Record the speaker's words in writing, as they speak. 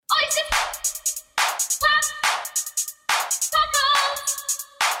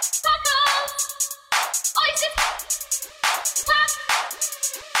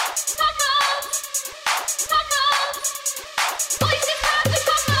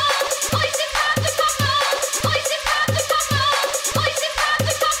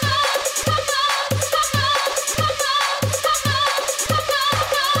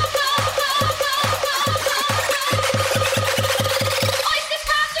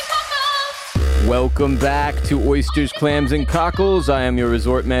Welcome back to Oysters, Clams, and Cockles. I am your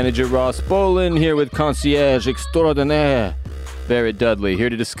resort manager, Ross Bolin, here with concierge extraordinaire, Barrett Dudley, here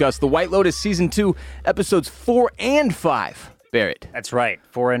to discuss The White Lotus Season 2, Episodes 4 and 5. Barrett. That's right,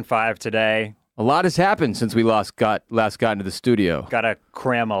 4 and 5 today. A lot has happened since we last got into the studio. Got to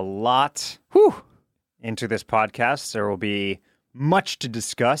cram a lot into this podcast. There will be much to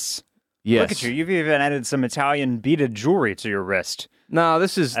discuss. Yes. Look at you. You've even added some Italian beaded jewelry to your wrist. No,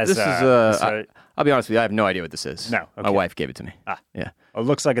 this is I'll be honest with you, I have no idea what this is. No, okay. My wife gave it to me. Yeah. It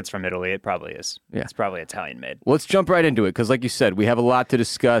looks like it's from Italy. It probably is. Yeah. It's probably Italian made. Well, let's jump right into it, because like you said, we have a lot to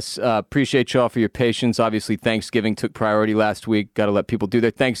discuss. Appreciate y'all for your patience. Obviously, Thanksgiving took priority last week. Got to let people do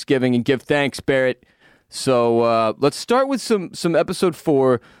their Thanksgiving and give thanks, Barrett. So let's start with some episode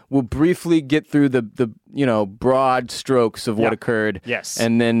 4. We'll briefly get through the broad strokes of what occurred. Yes.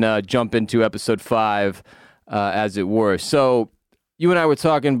 And then jump into episode 5, as it were. So you and I were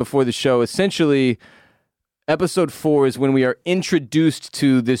talking before the show. Essentially, episode 4 is when we are introduced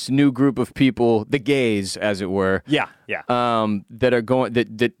to this new group of people, the gays, as it were. Yeah. That are going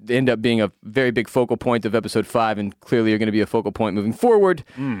that end up being a very big focal point of episode 5, and clearly are going to be a focal point moving forward.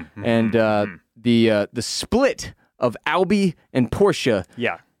 And the split of Albie and Portia.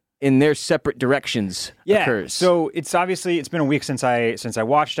 Yeah. In their separate directions occurs. So it's been a week since I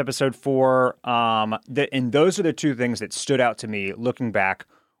watched episode 4. And those are the two things that stood out to me looking back.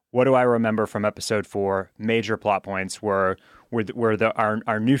 What do I remember from episode 4? Major plot points were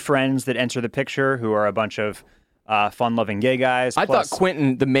our new friends that enter the picture, who are a bunch of fun-loving gay guys. I thought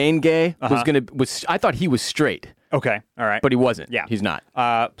Quentin, the main gay, I thought he was straight. Okay, all right. But he wasn't. Yeah. He's not.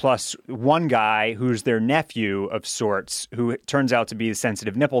 Plus one guy who's their nephew of sorts, who turns out to be the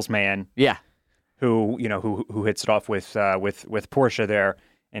sensitive nipples man. Yeah. Who hits it off with Portia there.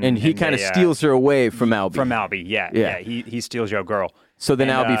 And he kind of steals her away from Albie. From Albie, yeah. He steals your girl. So then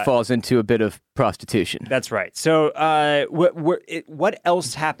Albie falls into a bit of prostitution. That's right. So what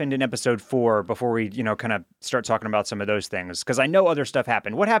else happened in episode 4 before we kind of start talking about some of those things? Because I know other stuff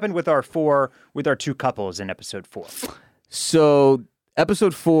happened. What happened with our two couples in episode 4? So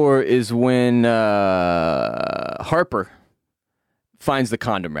episode 4 is when Harper finds the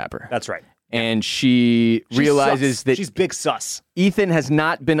condom wrapper. That's right. And she realizes that she's big sus. Ethan has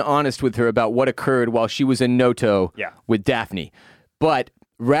not been honest with her about what occurred while she was in Noto with Daphne. But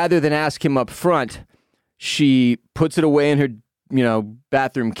rather than ask him up front, she puts it away in her,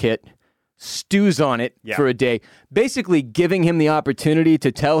 bathroom kit, stews on it for a day, basically giving him the opportunity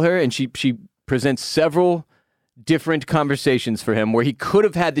to tell her. And she presents several different conversations for him where he could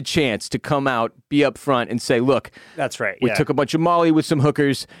have had the chance to come out, be up front, and say, look, that's right. We took a bunch of Molly with some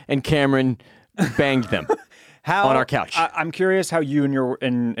hookers, and Cameron banged them on our couch. I'm curious how you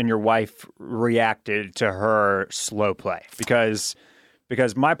and your wife reacted to her slow play, because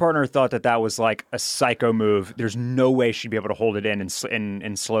my partner thought that was like a psycho move. There's no way she'd be able to hold it in and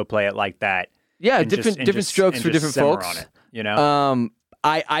slow play it like that. Yeah, different strokes for different folks. On it,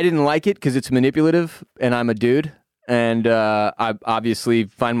 I didn't like it because it's manipulative, and I'm a dude, and I obviously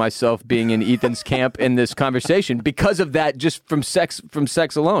find myself being in Ethan's camp in this conversation because of that, just from sex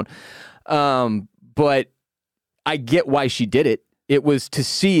alone. But I get why she did it. It was to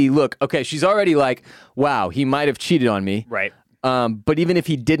see, look, okay, she's already like, wow, he might have cheated on me. Right. But even if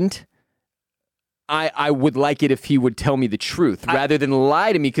he didn't, I would like it if he would tell me the truth rather than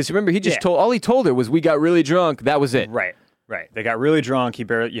lie to me. Because remember, all he told her was we got really drunk. That was it. Right. They got really drunk. He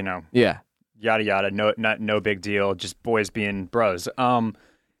barely, Yeah. Yada yada. No big deal. Just boys being bros. I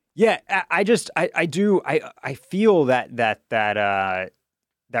feel that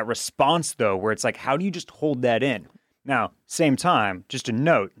response though, where it's like, how do you just hold that in? Now, same time, just a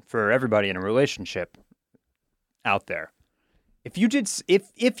note for everybody in a relationship out there. If you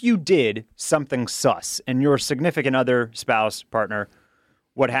did something sus and your significant other, spouse, partner,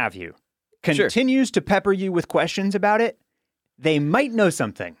 what have you, continues to pepper you with questions about it, they might know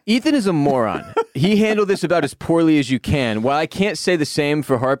something. Ethan is a moron. He handled this about as poorly as you can. While I can't say the same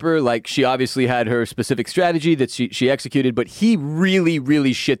for Harper, like she obviously had her specific strategy that she executed, but he really,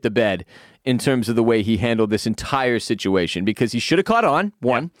 really shit the bed in terms of the way he handled this entire situation, because he should have caught on,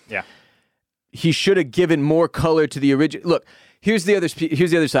 one. Yeah. He should have given more color to the original. Look, here's the other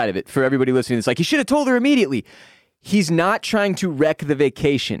side of it for everybody listening. It's like, he should have told her immediately. He's not trying to wreck the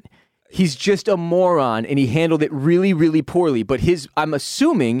vacation. He's just a moron, and he handled it really, really poorly. But I'm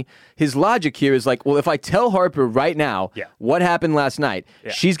assuming his logic here is like, well, if I tell Harper right now what happened last night,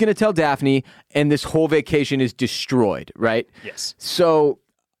 she's going to tell Daphne, and this whole vacation is destroyed, right? Yes. So,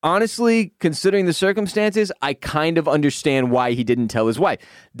 honestly, considering the circumstances, I kind of understand why he didn't tell his wife.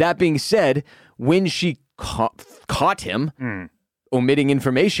 That being said, when she caught him, omitting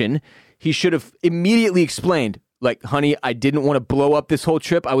information. He should have immediately explained, like, honey, I didn't want to blow up this whole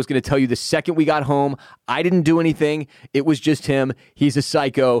trip. I was going to tell you the second we got home. I didn't do anything. It was just him. He's a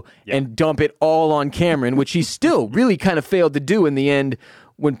psycho. And dump it all on Cameron, which he still really kind of failed to do in the end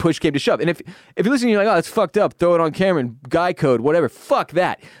when push came to shove. And if you're listening, you're like, oh, that's fucked up. Throw it on Cameron. Guy code, whatever. Fuck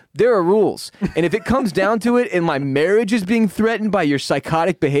that. There are rules. And if it comes down to it and my marriage is being threatened by your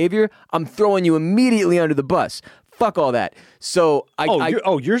psychotic behavior, I'm throwing you immediately under the bus. Fuck all that. So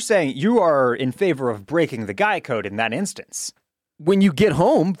you're saying you are in favor of breaking the guy code in that instance. When you get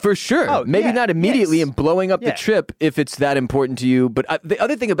home, for sure. Maybe not immediately and blowing up the trip if it's that important to you. But the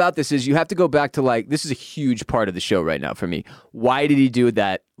other thing about this is you have to go back to, like, this is a huge part of the show right now for me. Why did he do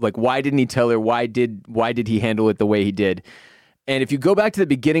that? Like, why didn't he tell her? Why did he handle it the way he did? And if you go back to the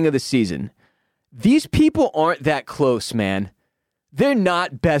beginning of the season, these people aren't that close, man. They're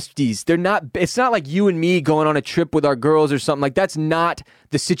not besties. It's not like you and me going on a trip with our girls or something. Like, that's not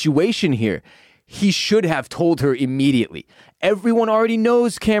the situation here. He should have told her immediately. Everyone already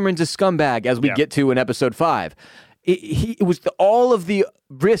knows Cameron's a scumbag, as we get to in episode 5. All of the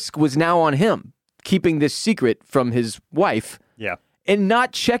risk was now on him, keeping this secret from his wife. Yeah. And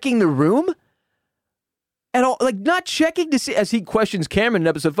not checking the room at all. Like, not checking to see, as he questions Cameron in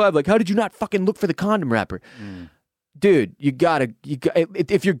episode 5, like, how did you not fucking look for the condom wrapper? Dude, you gotta,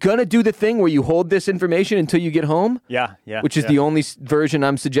 if you're gonna do the thing where you hold this information until you get home, which is the only version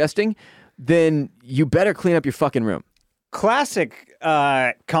I'm suggesting, then you better clean up your fucking room. Classic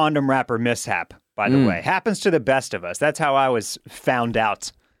condom wrapper mishap, by the way. Happens to the best of us. That's how I was found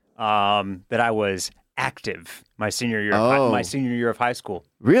out that I was active my senior year of high school.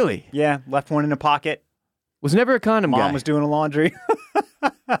 Really? Yeah, left one in a pocket. Was never a condom guy. Mom was doing the laundry.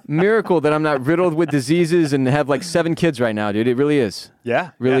 Miracle that I'm not riddled with diseases and have like 7 kids right now, dude. It really is.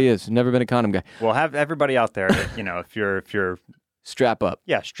 Yeah. Really is. Never been a condom guy. Well, have everybody out there, if you're strap up.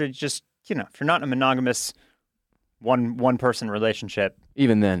 Yeah, just, if you're not in a monogamous one person relationship.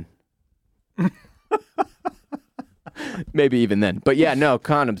 Even then. Maybe even then. But yeah, no,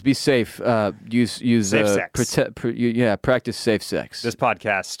 condoms. Be safe. Use safe sex. Practice safe sex. This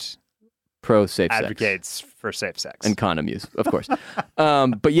podcast pro safe advocates sex. For safe sex. And condom use, of course.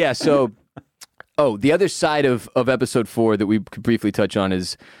 But yeah, so the other side of episode 4 that we could briefly touch on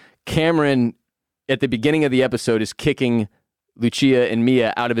is Cameron at the beginning of the episode is kicking Lucia and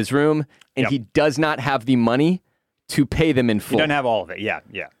Mia out of his room, and he does not have the money to pay them in full. He doesn't have all of it. Yeah.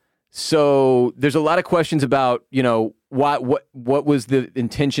 So there's a lot of questions about, what was the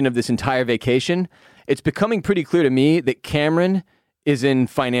intention of this entire vacation. It's becoming pretty clear to me that Cameron is in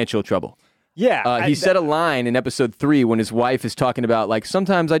financial trouble. Yeah. He said a line in episode 3 when his wife is talking about, like,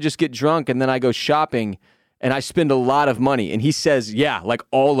 sometimes I just get drunk and then I go shopping and I spend a lot of money. And he says, like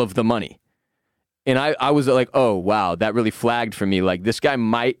all of the money. And I was like, oh, wow, that really flagged for me. Like, this guy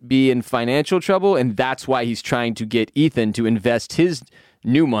might be in financial trouble, and that's why he's trying to get Ethan to invest his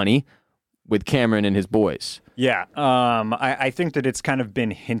new money with Cameron and his boys. Yeah. I think that it's kind of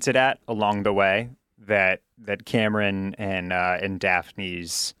been hinted at along the way that Cameron and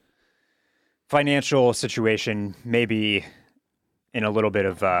Daphne's financial situation may be in a little bit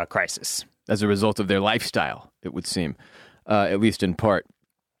of crisis. As a result of their lifestyle, it would seem, at least in part.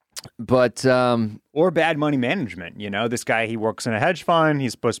 But or bad money management. This guy, he works in a hedge fund.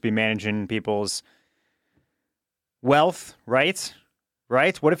 He's supposed to be managing people's wealth, right?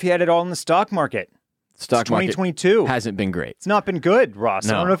 What if he had it all in the stock market? Stock market 2022 hasn't been great. It's not been good, Ross.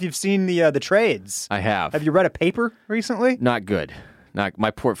 No. I don't know if you've seen the trades. I have. Have you read a paper recently? Not good.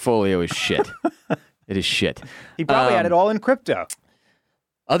 My portfolio is shit. It is shit. He probably had it all in crypto.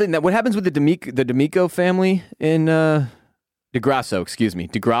 Other than that, what happens with the D'Amico family in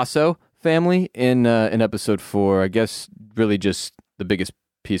DeGrasso family in episode 4? I guess really just the biggest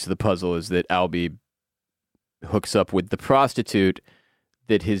piece of the puzzle is that Albie hooks up with the prostitute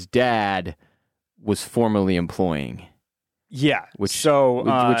that his dad was formerly employing. Yeah. Which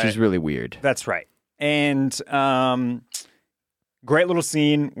is really weird. That's right. And great little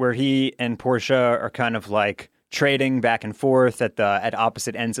scene where he and Portia are kind of like trading back and forth at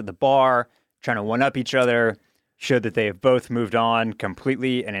opposite ends of the bar, trying to one-up each other, show that they have both moved on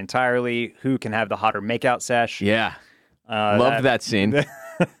completely and entirely. Who can have the hotter makeout sesh? Yeah. Loved that scene.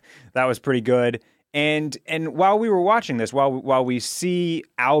 That was pretty good. And while we were watching this, while we see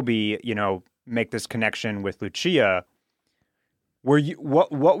Albie, make this connection with Lucia,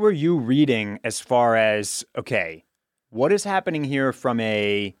 what were you reading as far as, okay, what is happening here from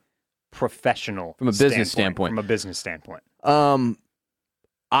a professional business standpoint? From a business standpoint.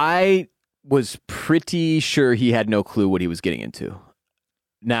 I was pretty sure he had no clue what he was getting into.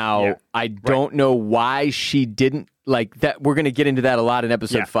 Now, I don't know why she didn't like that. We're going to get into that a lot in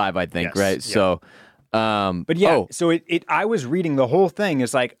episode 5, I think, right? Yeah. So, but yeah, so it I was reading the whole thing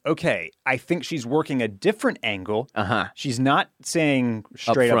is like, okay, I think she's working a different angle. She's not saying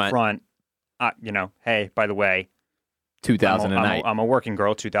straight up front, hey, by the way, 2,000 a night. I'm a working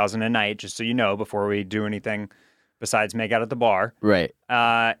girl, 2,000 a night, just so you know, before we do anything besides make out at the bar. Right.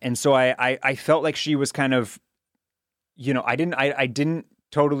 And so I felt like she was kind of, I didn't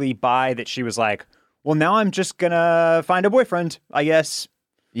totally buy that she was like, well, now I'm just gonna find a boyfriend, I guess.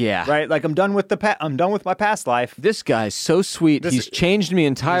 Yeah. Right. Like I'm done with I'm done with my past life. This guy's so sweet. He's changed me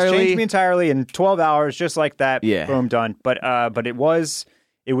entirely. He's changed me entirely in 12 hours, just like that. Yeah. Boom, done. But it was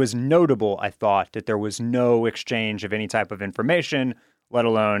notable, I thought, that there was no exchange of any type of information, let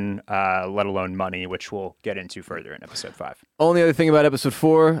alone money, which we'll get into further in episode 5. Only other thing about episode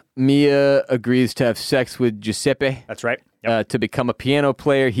 4, Mia agrees to have sex with Giuseppe. That's right. Yep. To become a piano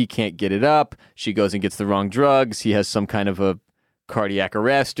player. He can't get it up. She goes and gets the wrong drugs. He has some kind of a cardiac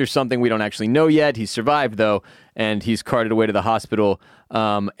arrest or something. We don't actually know yet. He's survived, though, and he's carted away to the hospital.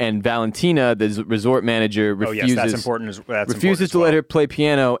 And Valentina, the resort manager, refuses. That's important. Refuses to let her play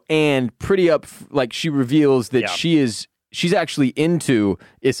piano, and she reveals that she's actually into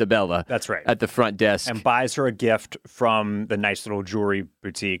Isabella. That's right. At the front desk, and buys her a gift from the nice little jewelry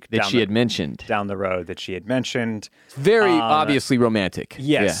boutique that she had mentioned down the road. That she had mentioned. Very obviously romantic.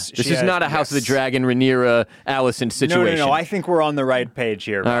 Yes, yeah. This is not a House of the Dragon, Rhaenyra, Allison situation. No. I think we're on the right page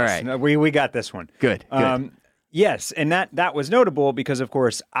here. All right, no, we got this one. Good. Yes, and that was notable because, of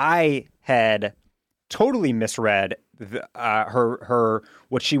course, I had totally misread her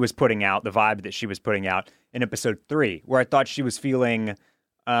what she was putting out, the vibe that she was putting out in episode 3, where I thought she was feeling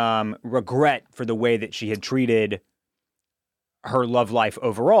regret for the way that she had treated her love life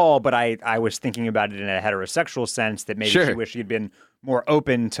overall, but I was thinking about it in a heterosexual sense, that maybe she wished she had been more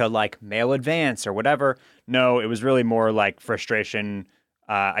open to like male advance or whatever. No, it was really more like frustration.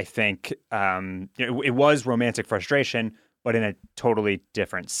 I think it was romantic frustration, but in a totally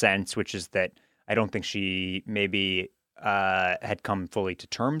different sense, which is that I don't think she maybe had come fully to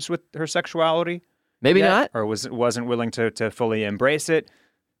terms with her sexuality. Maybe not. Or wasn't willing to fully embrace it.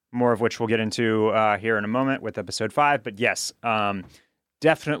 More of which we'll get into here in a moment with episode 5. But yes,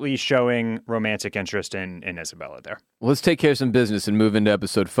 definitely showing romantic interest in Isabella there. Well, let's take care of some business and move into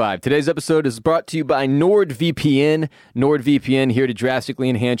episode 5. Today's episode is brought to you by NordVPN. NordVPN here to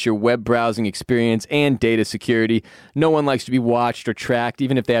drastically enhance your web browsing experience and data security. No one likes to be watched or tracked,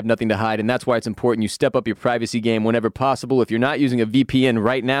 even if they have nothing to hide, and that's why it's important you step up your privacy game whenever possible. If you're not using a VPN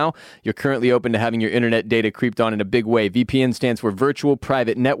right now, you're currently open to having your internet data creeped on in a big way. VPN stands for Virtual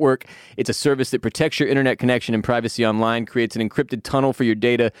Private Network. It's a service that protects your internet connection and privacy online, creates an encrypted tunnel for your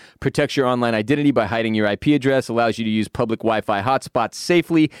data, protects your online identity by hiding your IP address, allows you to use public Wi-Fi hotspots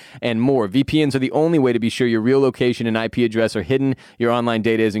safely, and more. VPNs are the only way to be sure your real location and IP address are hidden, your online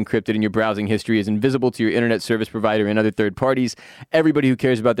data is encrypted, and your browsing history is invisible to your internet service provider and other third parties. Everybody who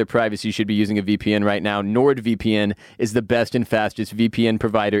cares about their privacy should be using a VPN right now. NordVPN is the best and fastest VPN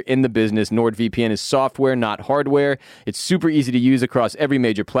provider in the business. NordVPN is software, not hardware. It's super easy to use across every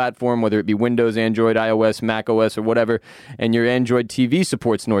major platform, whether it be Windows, Android, iOS, Mac OS, or whatever, and your Android TV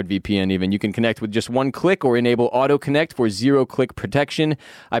supports NordVPN even. You can connect with just one click or enable auto-connect for zero-click protection.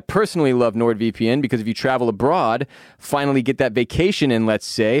 I personally love NordVPN because if you travel abroad, finally get that vacation in, let's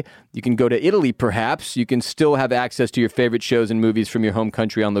say, you can go to Italy perhaps, you can still have access to your favorite shows and movies from your home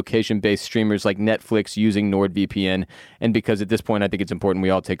country on location-based streamers like Netflix using NordVPN. And because at this point I think it's important we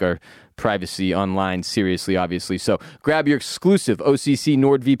all take our privacy online seriously, obviously. So grab your exclusive OCC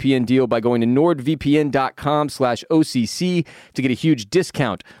NordVPN deal by going to nordvpn.com/OCC to get a huge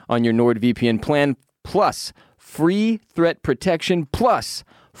discount on your NordVPN plan, plus free threat protection, plus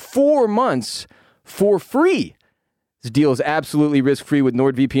 4 months for free. This deal is absolutely risk-free with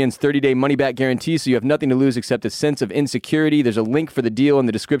NordVPN's 30-day money-back guarantee, so you have nothing to lose except a sense of insecurity. There's a link for the deal in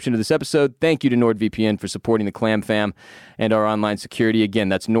the description of this episode. Thank you to NordVPN for supporting the Clam Fam and our online security. Again,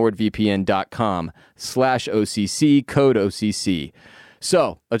 that's nordvpn.com/OCC, code OCC.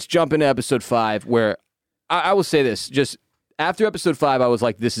 So let's jump into episode 5, where I will say this, just after episode 5, I was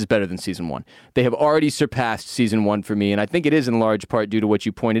like, this is better than season 1. They have already surpassed season 1 for me, and I think it is in large part due to what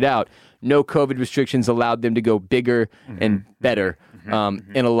you pointed out. No COVID restrictions allowed them to go bigger and better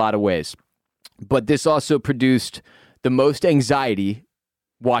in a lot of ways. But this also produced the most anxiety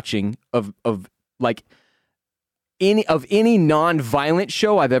watching of any non-violent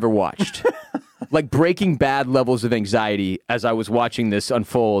show I've ever watched. Like Breaking Bad levels of anxiety as I was watching this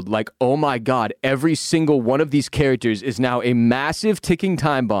unfold. Like, oh my God, every single one of these characters is now a massive ticking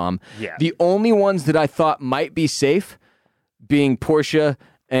time bomb. Yeah. The only ones that I thought might be safe being Portia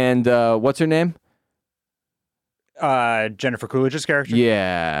and what's her name? Jennifer Coolidge's character?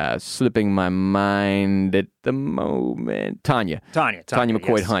 Yeah, slipping my mind at the moment. Tanya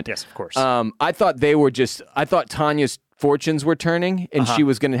McCoy Hunt. Yes, of course. I thought Tanya's fortunes were turning, and she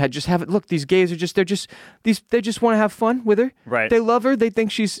was going to have it. Look, these gays are they just want to have fun with her. Right. They love her. They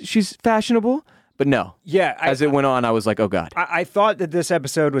think she's fashionable. But no. Yeah. As it went on, I was like, oh, God. I thought that this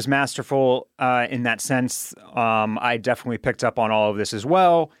episode was masterful in that sense. I definitely picked up on all of this as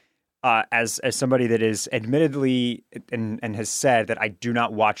well. As somebody that is admittedly and has said that I do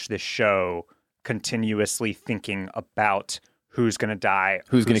not watch this show continuously thinking about who's going to die,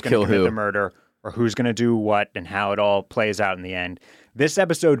 who's going to kill commit who, the murder, or who's going to do what, and how it all plays out in the end. This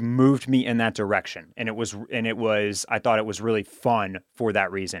episode moved me in that direction, and it was I thought it was really fun for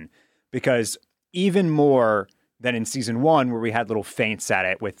that reason, because even more than in season 1, where we had little feints at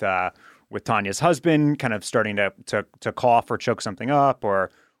it with Tanya's husband kind of starting to cough or choke something up, or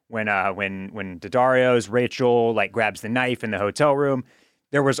when Daddario's Rachel like grabs the knife in the hotel room.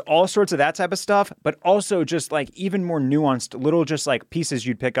 There was all sorts of that type of stuff, but also just like even more nuanced little just like pieces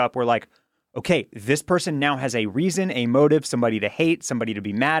you'd pick up where like, okay, this person now has a reason, a motive, somebody to hate, somebody to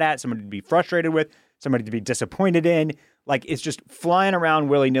be mad at, somebody to be frustrated with, somebody to be disappointed in. Like it's just flying around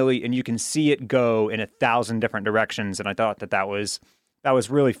willy-nilly, and you can see it go in 1,000 different directions. And I thought that was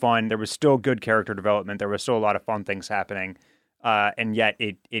really fun. There was still good character development. There was still a lot of fun things happening. And yet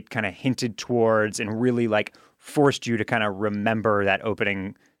it kind of hinted towards and really like forced you to kind of remember that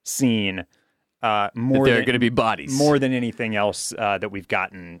opening scene more. There are going to be bodies more than anything else that we've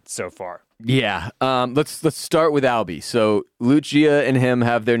gotten so far. Yeah. Let's start with Albie. So Lucia and him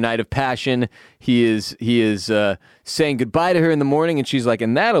have their night of passion. He is saying goodbye to her in the morning, and she's like,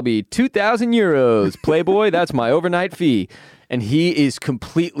 and that'll be 2,000 euros, Playboy. That's my overnight fee. And he is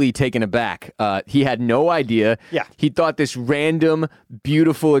completely taken aback. He had no idea. Yeah. He thought this random,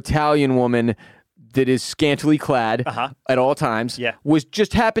 beautiful Italian woman that is scantily clad at all times was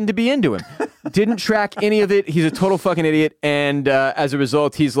just happened to be into him. Didn't track any of it. He's a total fucking idiot. And as a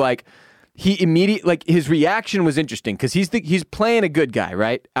result, he's like, his reaction was interesting because he's playing a good guy,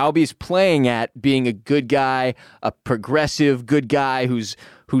 right? Albie's playing at being a good guy, a progressive good guy who's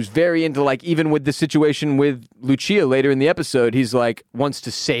very into, like, even with the situation with Lucia later in the episode, he's like wants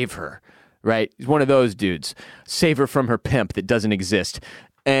to save her, right? He's one of those dudes. Save her from her pimp that doesn't exist.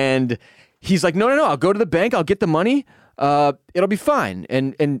 And he's like, no, I'll go to the bank, I'll get the money. It'll be fine.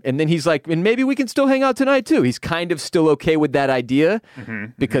 And then he's like, and maybe we can still hang out tonight too. He's kind of still okay with that idea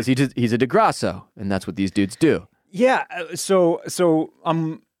because he's a DeGrasso, and that's what these dudes do. Yeah. So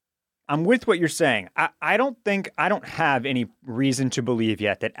I'm with what you're saying. I don't have any reason to believe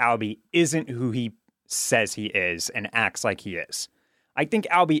yet that Albie isn't who he says he is and acts like he is. I think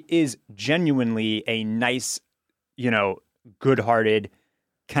Albie is genuinely a nice, good-hearted,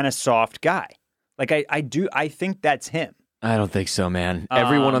 kind of soft guy. Like I think that's him. I don't think so, man.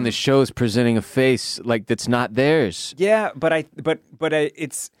 Everyone on the show is presenting a face like that's not theirs. Yeah, but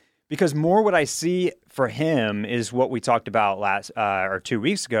it's because more what I see for him is what we talked about last or 2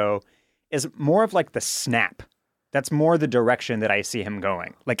 weeks ago is more of like the snap. That's more the direction that I see him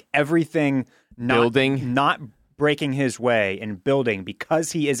going. Like everything not breaking his way and building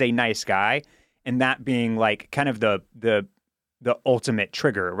because he is a nice guy, and that being like kind of the ultimate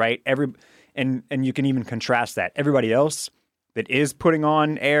trigger, right? And you can even contrast that. Everybody else that is putting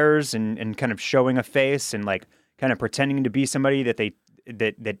on airs and kind of showing a face and like kind of pretending to be somebody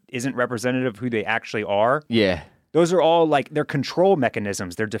that isn't representative of who they actually are. Yeah. Those are all like their control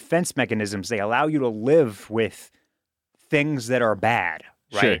mechanisms, their defense mechanisms. They allow you to live with things that are bad,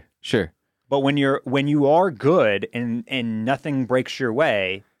 right? Sure. But when you are good and nothing breaks your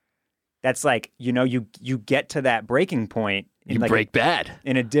way, that's like, you get to that breaking point. You break bad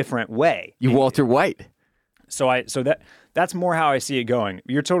in a different way. You Walter White. So that's more how I see it going.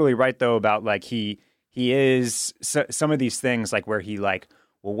 You're totally right though about like he is some of these things like where he like,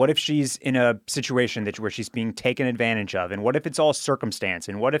 well, what if she's in a situation where she's being taken advantage of, and what if it's all circumstance,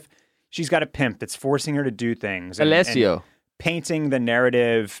 and what if she's got a pimp that's forcing her to do things, and painting the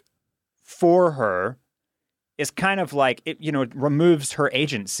narrative for her is kind of like it removes her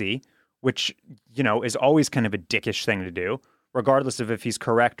agency, which is always kind of a dickish thing to do, regardless of if he's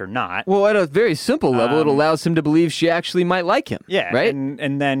correct or not. Well, at a very simple level, it allows him to believe she actually might like him. Yeah, right.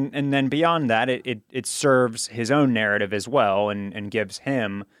 And then beyond that, it serves his own narrative as well, and gives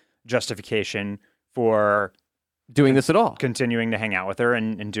him justification for doing this at all, continuing to hang out with her,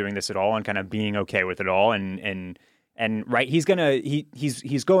 and doing this at all, and kind of being okay with it all, and right, he's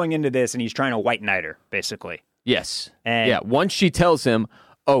going into this and he's trying to white knight her basically. Yes. And once she tells him,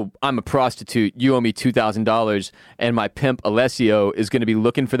 oh, I'm a prostitute, you owe me $2,000, and my pimp, Alessio, is going to be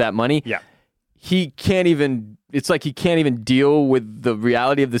looking for that money. Yeah. he can't even. It's like he can't even deal with the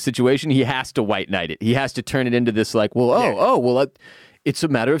reality of the situation. He has to white knight it. He has to turn it into this like, it's a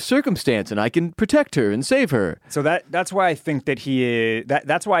matter of circumstance, and I can protect her and save her. So that's why I think that he is.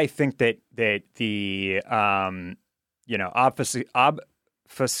 That's why I think that the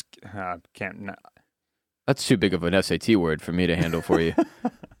That's too big of an SAT word for me to handle for you.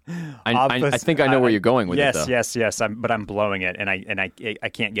 I think I know where you're going with it, though. Yes. But I'm blowing it, and I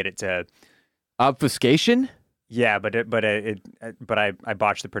can't get it to obfuscation. Yeah, but I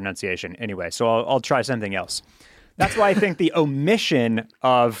botched the pronunciation anyway. So I'll try something else. That's why I think the omission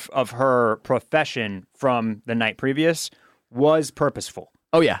of her profession from the night previous was purposeful.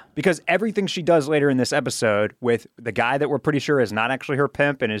 Oh, yeah. Because everything she does later in this episode with the guy that we're pretty sure is not actually her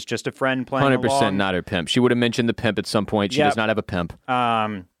pimp and is just a friend playing 100% along. Not her pimp. She would have mentioned the pimp at some point. She does not have a pimp.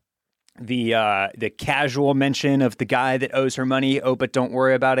 The casual mention of the guy that owes her money. Oh, but don't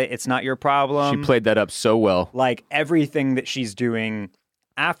worry about it. It's not your problem. She played that up so well. Like everything that she's doing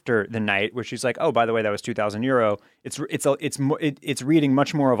after the night, where she's like, "Oh, by the way, that was €2,000." It's reading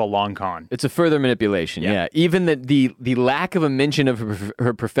much more of a long con. It's a further manipulation. Yeah. Even the lack of a mention of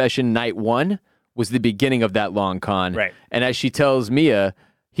her profession night one was the beginning of that long con. Right. And as she tells Mia,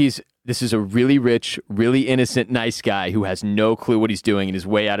 this is a really rich, really innocent, nice guy who has no clue what he's doing and is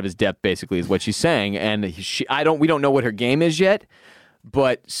way out of his depth. Basically, is what she's saying. And we don't know what her game is yet,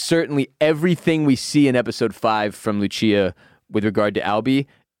 but certainly everything we see in episode 5 from Lucia with regard to Albie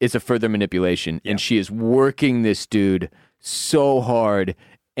is a further manipulation. Yeah. And she is working this dude so hard,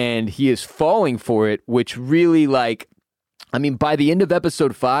 and he is falling for it, which really, by the end of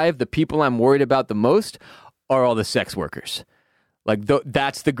episode 5, the people I'm worried about the most are all the sex workers.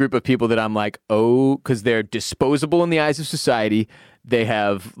 That's the group of people that I'm like, oh, because they're disposable in the eyes of society. They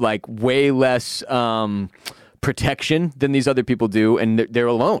have, way less protection than these other people do, and they're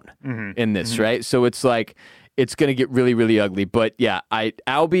alone in this, right? So it's like, it's going to get really, really ugly. But yeah,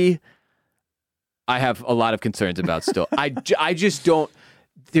 Albie, I have a lot of concerns about still. I just don't,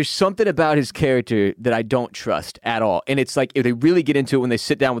 there's something about his character that I don't trust at all. And it's like, if they really get into it when they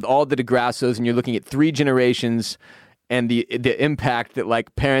sit down with all the DeGrassos and you're looking at 3 generations and the impact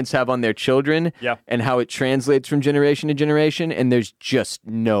that parents have on their children and how it translates from generation to generation. And there's just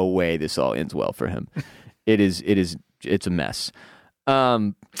no way this all ends well for him. It's a mess.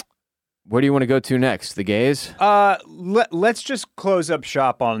 Where do you want to go to next? The gays? Let's just close up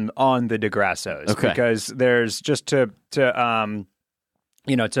shop on the DeGrassos, okay, because there's just to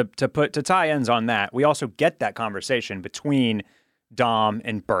tie ends on that. We also get that conversation between Dom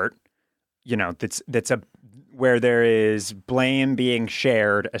and Bert. That's where there is blame being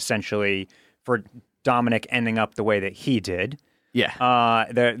shared essentially for Dominic ending up the way that he did. Yeah.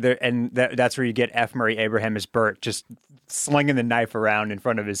 That's where you get F. Murray Abraham as Bert just slinging the knife around in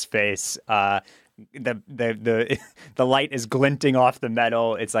front of his face. The light is glinting off the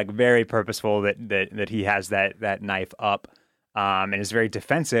metal. It's very purposeful that he has that knife up, and is very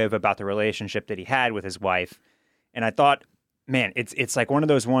defensive about the relationship that he had with his wife. And I thought, man, it's one of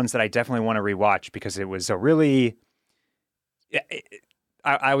those ones that I definitely want to rewatch, because it was a really.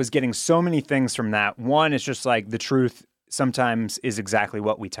 I was getting so many things from that. One is just the truth sometimes is exactly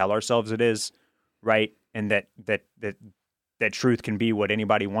what we tell ourselves it is, right? And that truth can be what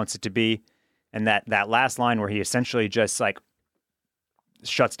anybody wants it to be. And that last line where he essentially just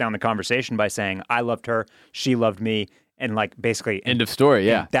shuts down the conversation by saying, I loved her, she loved me, and basically end of story.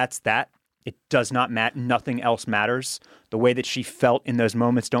 Yeah. That's that. It does not matter. Nothing else matters. The way that she felt in those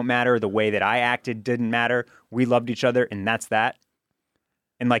moments don't matter. The way that I acted didn't matter. We loved each other, and that's that.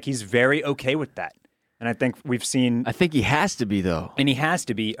 And he's very okay with that. And I think we've seen. I think he has to be, though. And he has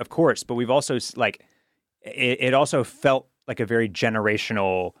to be, of course. But we've also it also felt like a very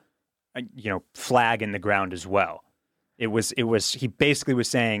generational, flag in the ground as well. It was. He basically was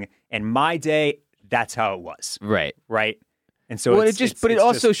saying, in my day, that's how it was. Right. Right. And so it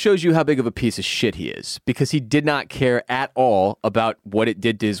also shows you how big of a piece of shit he is, because he did not care at all about what it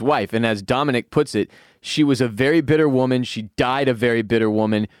did to his wife. And as Dominic puts it, she was a very bitter woman. She died a very bitter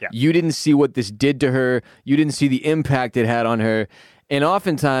woman. Yeah. You didn't see what this did to her. You didn't see the impact it had on her. And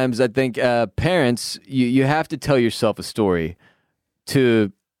oftentimes, I think parents, you have to tell yourself a story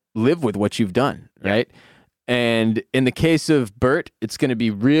to live with what you've done, right? And in the case of Bert, it's going to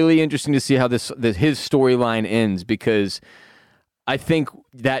be really interesting to see how his storyline ends, because I think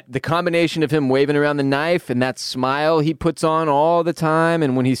that the combination of him waving around the knife and that smile he puts on all the time,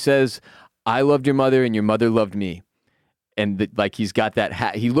 and when he says, I loved your mother and your mother loved me, and he's got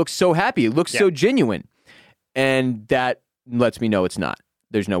that he looks so happy, it looks so genuine, and that lets me know it's not.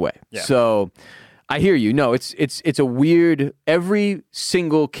 There's no way. Yeah. So I hear you. No, it's a weird. Every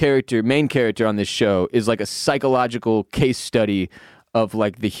single main character on this show is like a psychological case study of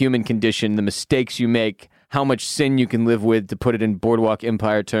like the human condition, the mistakes you make, how much sin you can live with, to put it in Boardwalk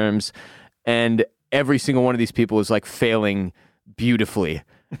Empire terms, and every single one of these people is like failing beautifully,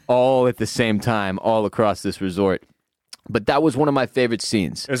 all at the same time, all across this resort. But that was one of my favorite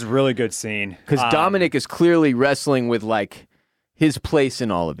scenes. It was a really good scene because Dominic is clearly wrestling with like his place in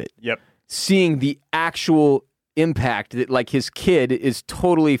all of it. Yep. Seeing the actual impact that like his kid is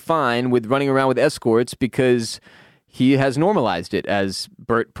totally fine with running around with escorts because he has normalized it, as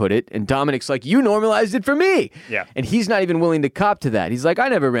Bert put it. And Dominic's like, you normalized it for me. Yeah. And he's not even willing to cop to that. He's like, I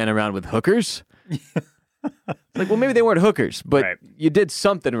never ran around with hookers. Like, well, maybe they weren't hookers, but you did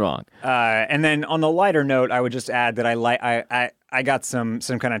something wrong. And then on the lighter note, I would just add that I got some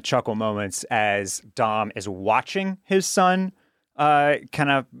kind of chuckle moments as Dom is watching his son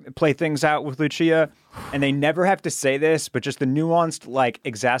kind of play things out with Lucia, and they never have to say this, but just the nuanced like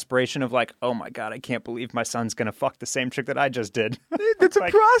exasperation of like, oh my God, I can't believe my son's gonna fuck the same chick that I just did. That's a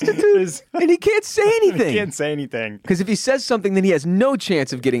prostitute, and he can't say anything. He can't say anything because if he says something, then he has no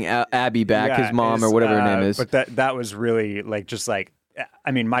chance of getting Abby back, his mom or whatever her name is. But that was really like just like,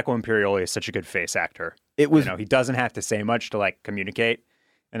 I mean, Michael Imperioli is such a good face actor. It was, he doesn't have to say much to like communicate.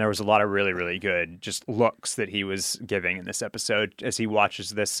 And there was a lot of really, really good just looks that he was giving in this episode as he watches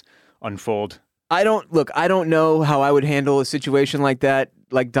this unfold. I don't know how I would handle a situation like that,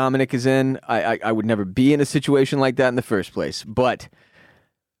 like Dominic is in. I would never be in a situation like that in the first place. But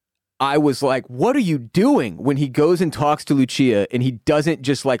I was like, what are you doing when he goes and talks to Lucia and he doesn't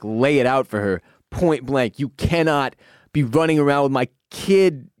just like lay it out for her point blank? You cannot be running around with my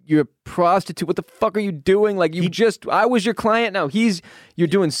kid. You're a prostitute. What the fuck are you doing? Like I was your client. Now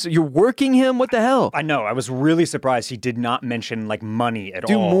you're working him. What the hell? I know. I was really surprised he did not mention like money at all.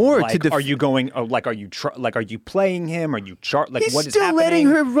 Do more like, to. Are you going? Are you playing him? Are you like He's what is still happening? letting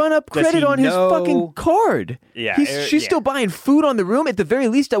her run up credit on his fucking card. Yeah, she's still buying food on the room. At the very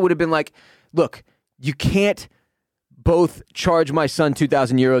least, I would have been like, look, you can't both charge my son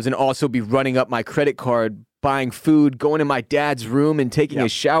 2,000 euros and also be running up my credit card, buying food, going in my dad's room and taking a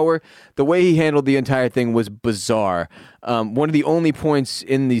shower. The way he handled the entire thing was bizarre. One of the only points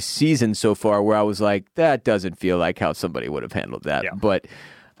in the season so far where I was like, that doesn't feel like how somebody would have handled that. Yeah. But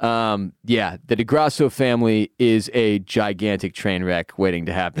the DeGrasso family is a gigantic train wreck waiting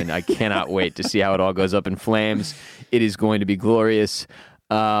to happen. I cannot wait to see how it all goes up in flames. It is going to be glorious.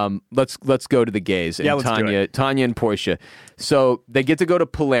 Let's go to the gays and Tanya and Portia. So they get to go to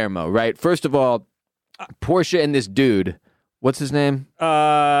Palermo, right? First of all, Portia and this dude, what's his name?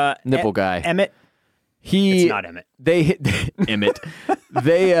 Nipple guy. Emmett. It's not Emmett. They hit Emmett.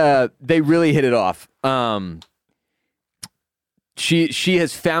 They really hit it off. She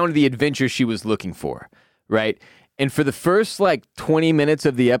has found the adventure she was looking for, right? And for the first like 20 minutes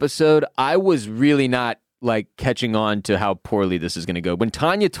of the episode, I was really not like catching on to how poorly this is going to go. When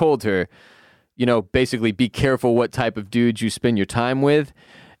Tanya told her, basically be careful what type of dudes you spend your time with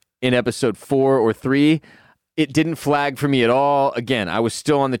in episode 4 or 3, it didn't flag for me at all. Again, I was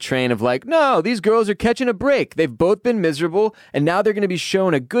still on the train of like, no, these girls are catching a break. They've both been miserable, and now they're going to be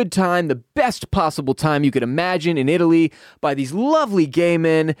shown a good time, the best possible time you could imagine in Italy by these lovely gay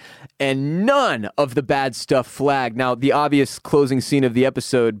men, and none of the bad stuff flagged. Now, the obvious closing scene of the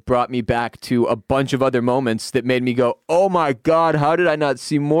episode brought me back to a bunch of other moments that made me go, oh my God, how did I not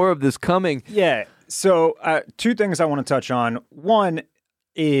see more of this coming? Yeah, so 2 things I want to touch on. One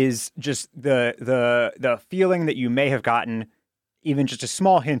is just the feeling that you may have gotten even just a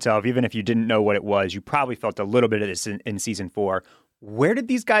small hint of, even if you didn't know what it was, you probably felt a little bit of this in season 4. Where did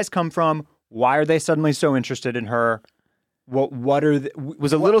these guys come from? Why are they suddenly so interested in her? What are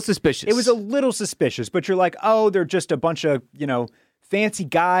was a little suspicious. It was a little suspicious, but you're like, oh, they're just a bunch of, fancy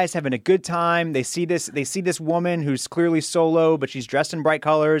guys having a good time. They see this woman who's clearly solo, but she's dressed in bright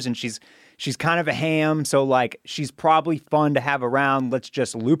colors and she's kind of a ham, so like she's probably fun to have around. Let's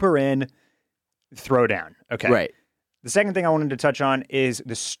just loop her in, throw down. Okay. Right. The second thing I wanted to touch on is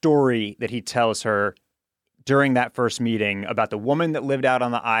the story that he tells her during that first meeting about the woman that lived out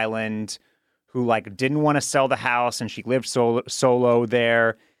on the island who like didn't want to sell the house and she lived solo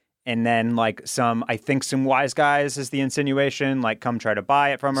there. And then like some wise guys is the insinuation, like come try to buy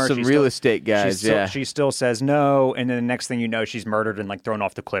it from her. Some real estate guys, She still says no. And then the next thing you know, she's murdered and like thrown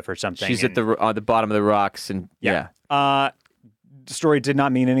off the cliff or something. She's at the bottom of the rocks. And the story did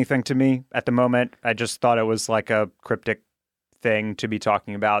not mean anything to me at the moment. I just thought it was like a cryptic thing to be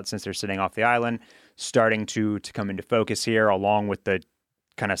talking about since they're sitting off the island, starting to come into focus here, along with the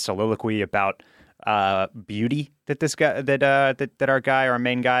kind of soliloquy about beauty that this guy that our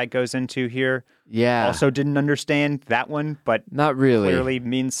main guy goes into here. Yeah. Also didn't understand that one, but not really. Clearly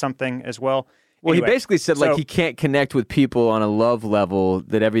means something as well. Well, anyway, he basically said like he can't connect with people on a love level,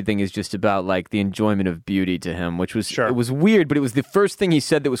 that everything is just about like the enjoyment of beauty to him, which was it was weird, but it was the first thing he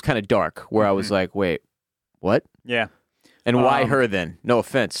said that was kind of dark, where I was like, wait, what? Yeah. And why her then? No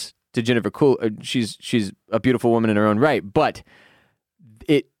offense to Jennifer Coolidge. She's a beautiful woman in her own right, but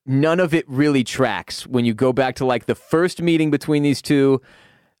none of it really tracks when you go back to like the first meeting between these two,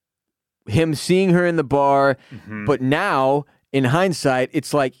 him seeing her in the bar, but now in hindsight,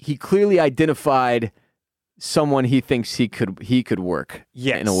 it's like he clearly identified someone he thinks he could work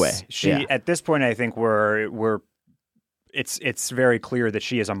in a way. At this point, I think it's very clear that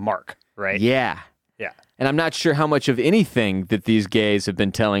she is a mark, right? Yeah. Yeah. And I'm not sure how much of anything that these gays have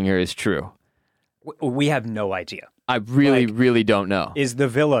been telling her is true. We have no idea. I really don't know. Is the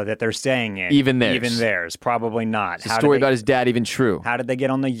villa that they're staying in even theirs? Probably not. Is the story about his dad even true? How did they get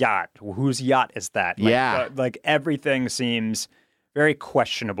on the yacht? Whose yacht is that? Like everything seems very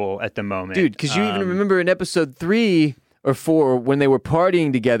questionable at the moment. Dude, because you even remember in episode 3 or 4 when they were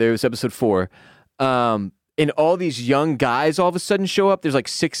partying together, it was episode 4, and all these young guys all of a sudden show up. There's like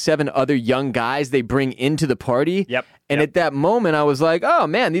 6, 7 other young guys they bring into the party. Yep. And at that moment, I was like, oh,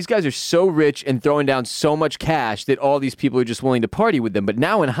 man, these guys are so rich and throwing down so much cash that all these people are just willing to party with them. But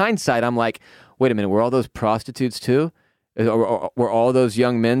now in hindsight, I'm like, wait a minute, were all those prostitutes too? Or were all those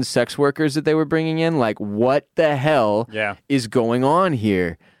young men sex workers that they were bringing in? Like, what the hell is going on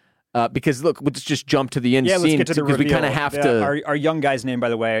here? Because, look, let's just jump to the end scene. Let's get to the reveal. Because we kind of have to... Our young guy's name, by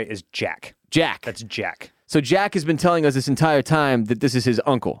the way, is Jack. Jack. That's Jack. So Jack has been telling us this entire time that this is his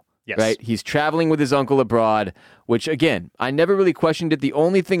uncle. Yes. Right? He's traveling with his uncle abroad, which, again, I never really questioned it. The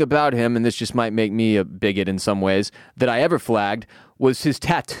only thing about him, and this just might make me a bigot in some ways, that I ever flagged was his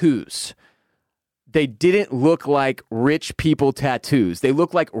tattoos. They didn't look like rich people tattoos. They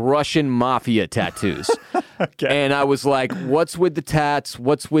look like Russian mafia tattoos. Okay. And I was like, what's with the tats?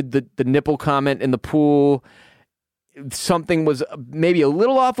 What's with the nipple comment in the pool? Something was maybe a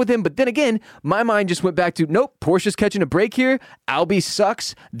little off with him, but then again, my mind just went back to, nope, Portia's catching a break here. Albie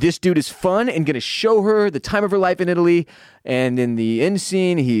sucks. This dude is fun and going to show her the time of her life in Italy. And in the end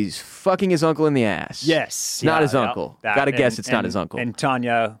scene, he's fucking his uncle in the ass. Yes. Not his uncle. Gotta guess it's not his uncle. And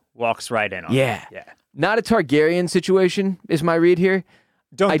Tanya walks right in on it. Yeah. Not a Targaryen situation is my read here.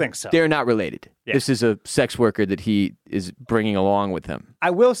 Don't think so. They're not related. Yeah. This is a sex worker that he is bringing along with him. I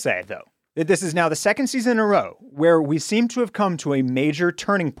will say, though, that this is now the second season in a row where we seem to have come to a major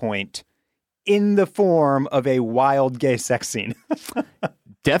turning point in the form of a wild gay sex scene.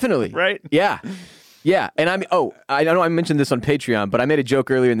 Definitely. Right? Yeah. Yeah. And I know I mentioned this on Patreon, but I made a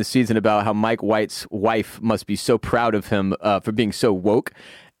joke earlier in the season about how Mike White's wife must be so proud of him for being so woke.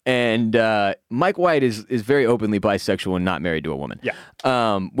 And Mike White is very openly bisexual and not married to a woman.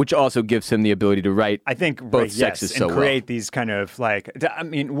 Yeah. Which also gives him the ability to write both sexes so well. And create these kind of like, I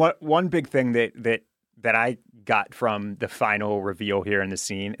mean, one big thing that I got from the final reveal here in the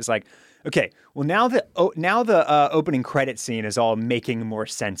scene is like, okay, well now the opening credit scene is all making more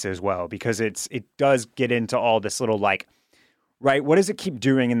sense as well, because it does get into all this little like, right, what does it keep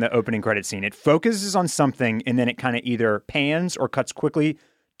doing in the opening credit scene? It focuses on something and then it kind of either pans or cuts quickly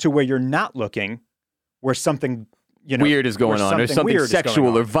to where you're not looking, where something weird is going on, or something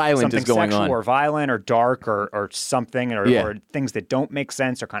sexual or violent is going on, sexual or violent or dark or something, or things that don't make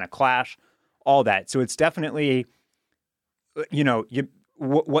sense or kind of clash, all that. So it's definitely,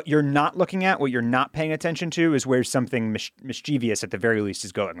 what you're not looking at, what you're not paying attention to, is where something mischievous at the very least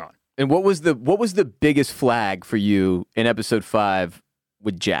is going on. And what was the biggest flag for you in episode 5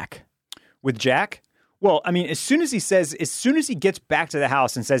 with Jack? With Jack? Well, I mean, as soon as he gets back to the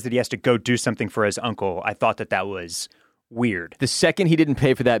house and says that he has to go do something for his uncle, I thought that was weird. The second he didn't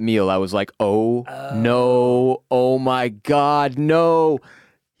pay for that meal, I was like, oh, no, oh my God, no.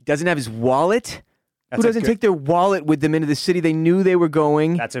 He doesn't have his wallet? Who doesn't take their wallet with them into the city they knew they were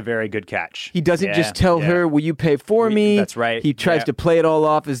going? That's a very good catch. He doesn't just tell her, will you pay for me? That's right. He tries to play it all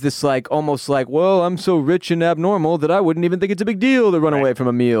off as this like, almost like, well, I'm so rich and abnormal that I wouldn't even think it's a big deal to run away from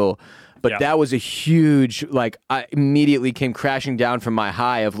a meal. But that was a huge, like, I immediately came crashing down from my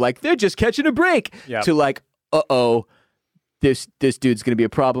high of like, they're just catching a break to like, uh-oh, this dude's going to be a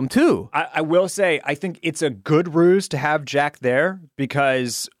problem too. I will say, I think it's a good ruse to have Jack there,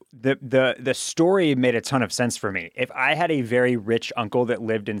 because the story made a ton of sense for me. If I had a very rich uncle that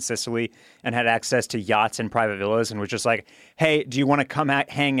lived in Sicily and had access to yachts and private villas and was just like, hey, do you want to come out,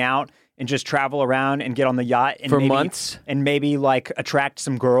 hang out and just travel around and get on the yacht and for months, and maybe like attract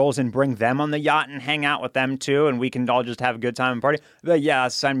some girls and bring them on the yacht and hang out with them too, and we can all just have a good time and party. But yeah,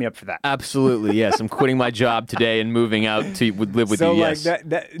 sign me up for that. Absolutely, yes. I'm quitting my job today and moving out to live with you. Yes. So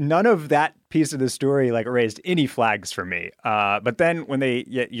like none of that piece of the story like raised any flags for me. But then when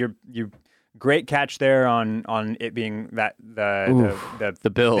you great catch there on it being that the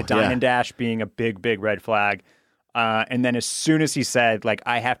bill, the dine and dash being a big red flag. And then as soon as he said, like,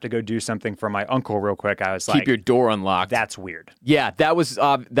 I have to go do something for my uncle real quick, I was like, keep your door unlocked. That's weird. Yeah, that was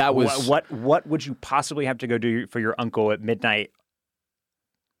what would you possibly have to go do for your uncle at midnight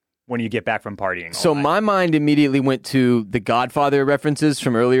when you get back from partying? So my mind immediately went to the Godfather references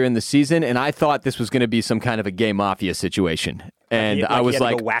from earlier in the season, and I thought this was going to be some kind of a gay mafia situation. And I was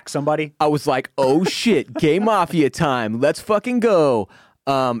like, go whack somebody. I was like, oh shit, gay mafia time. Let's fucking go.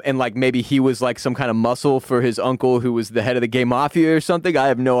 And like maybe he was like some kind of muscle for his uncle who was the head of the gay mafia or something. I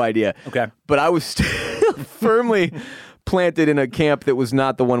have no idea. Okay. But I was still firmly planted in a camp that was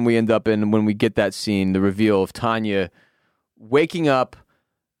not the one we end up in when we get that scene, the reveal of Tanya waking up.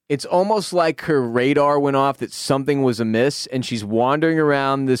 It's almost like her radar went off that something was amiss, and she's wandering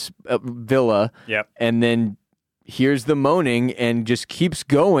around this villa. Yep. And then hears the moaning and just keeps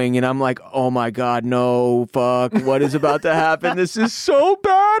going, and I'm like, oh my God, no, fuck, what is about to happen? This is so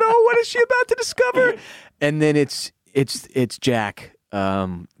bad. Oh, what is she about to discover? And then it's Jack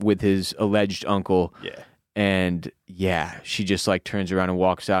with his alleged uncle. Yeah. And yeah, she just like turns around and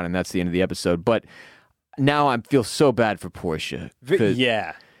walks out, and that's the end of the episode. But now I feel so bad for Portia.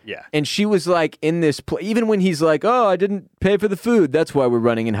 Yeah. Yeah. And she was like in this even when he's like, oh, I didn't pay for the food, that's why we're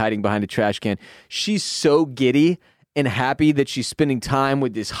running and hiding behind a trash can. She's so giddy and happy that she's spending time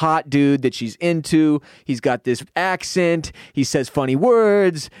with this hot dude that she's into. He's got this accent. He says funny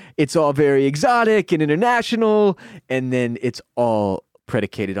words. It's all very exotic and international. And then it's all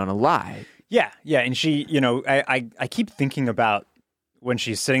predicated on a lie. Yeah. Yeah. And she, I keep thinking about when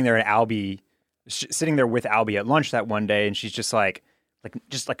she's sitting there sitting there with Albie at lunch that one day, and she's just like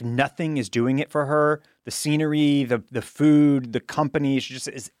nothing is doing it for her. The scenery, the food, the company,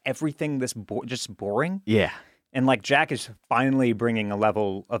 is everything just boring. Yeah. And like Jack is finally bringing a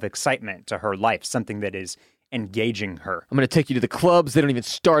level of excitement to her life, something that is engaging her. I'm going to take you to the clubs. They don't even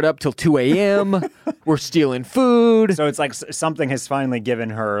start up till 2 a.m. We're stealing food. So it's like something has finally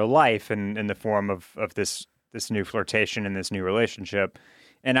given her life in the form of this new flirtation and this new relationship.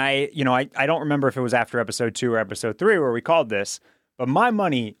 And I don't remember if it was after episode 2 or episode 3 where we called this, but my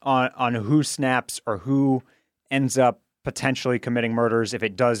money on who snaps or who ends up potentially committing murders, if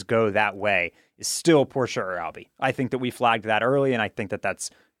it does go that way, is still Portia or Albie. I think that we flagged that early, and I think that that's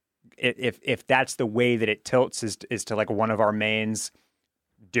if that's the way that it tilts is to like one of our mains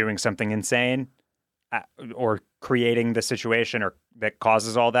doing something insane or creating the situation or that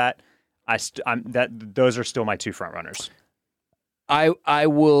causes all that. Those are still my two front runners. I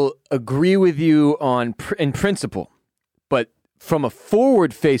will agree with you in principle, but from a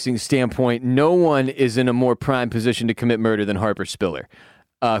forward-facing standpoint, no one is in a more prime position to commit murder than Harper Spiller,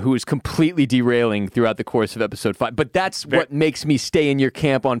 who is completely derailing throughout the course of episode 5. But that's what makes me stay in your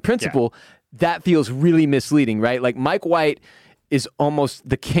camp on principle. Yeah. That feels really misleading, right? Like Mike White is almost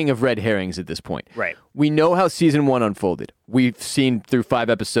the king of red herrings at this point. Right. We know how season 1 unfolded. We've seen through 5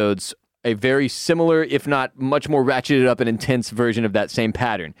 episodes a very similar, if not much more ratcheted up and intense version of that same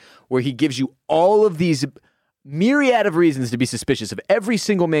pattern, where he gives you all of these myriad of reasons to be suspicious of every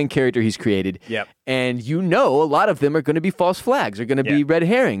single main character he's created. Yep. And a lot of them are going to be false flags, are going to be red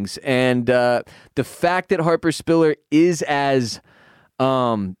herrings. And the fact that Harper Spiller is as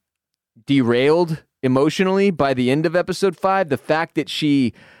derailed emotionally by the end of episode 5, the fact that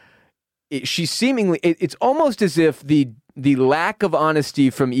she seemingly, it's almost as if the lack of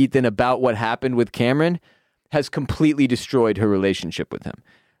honesty from Ethan about what happened with Cameron has completely destroyed her relationship with him.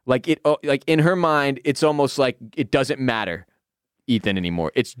 Like in her mind, it's almost like it doesn't matter, Ethan,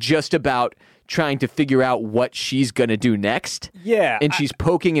 anymore. It's just about trying to figure out what she's going to do next. Yeah. And she's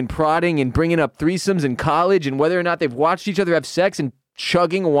poking and prodding and bringing up threesomes in college and whether or not they've watched each other have sex and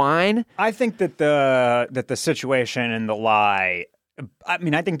chugging wine. I think that the situation and the lie, I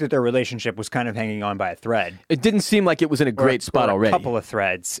mean, I think that their relationship was kind of hanging on by a thread. It didn't seem like it was in a great spot already. A couple of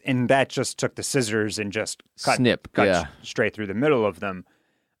threads, and that just took the scissors and just cut straight through the middle of them.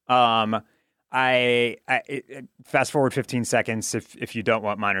 I fast forward 15 seconds if you don't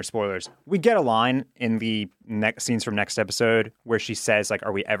want minor spoilers. We get a line in the next scenes from next episode where she says, like,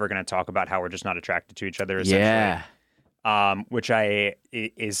 are we ever going to talk about how we're just not attracted to each other, essentially? Yeah. Which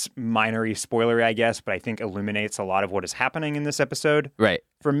is minorly spoilery, I guess, but I think illuminates a lot of what is happening in this episode. Right.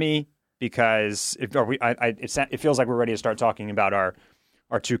 For me, because it feels like we're ready to start talking about our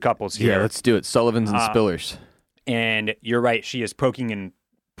our two couples here. Yeah, let's do it. Sullivans and Spillers. And you're right. She is poking and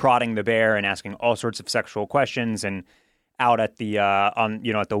prodding the bear and asking all sorts of sexual questions. And out at the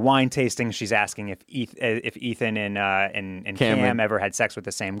at the wine tasting, she's asking if Ethan and Cam ever had sex with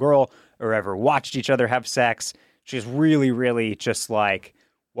the same girl or ever watched each other have sex. She's really, really just like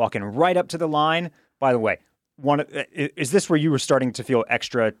walking right up to the line. By the way, is this where you were starting to feel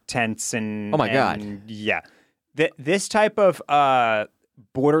extra tense and? Oh my God! Yeah, this type of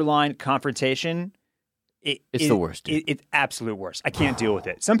borderline confrontation. It's the worst. It's absolute worst. I can't deal with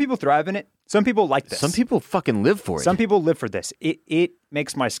it. Some people thrive in it. Some people like this. Some people fucking live for it. Some people live for this. It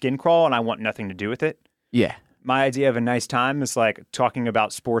makes my skin crawl, and I want nothing to do with it. Yeah. My idea of a nice time is like talking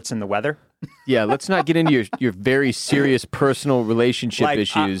about sports and the weather. Yeah, let's not get into your very serious personal relationship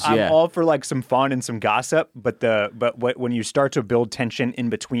issues. I'm all for like some fun and some gossip, but when you start to build tension in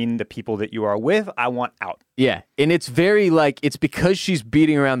between the people that you are with, I want out. Yeah, and it's very like it's because she's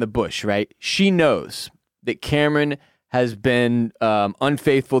beating around the bush, right? She knows that Cameron has been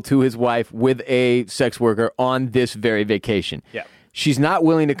unfaithful to his wife with a sex worker on this very vacation. Yeah, she's not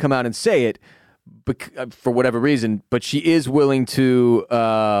willing to come out and say it for whatever reason, but she is willing to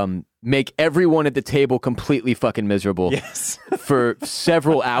make everyone at the table completely fucking miserable. Yes. For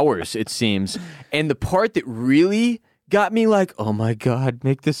several hours, it seems. And the part that really got me like, oh my God,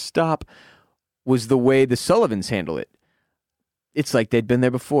 make this stop, was the way the Sullivans handle it. It's like they'd been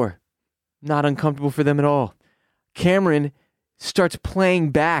there before. Not uncomfortable for them at all. Cameron starts playing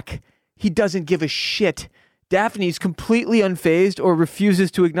back. He doesn't give a shit. Daphne's completely unfazed or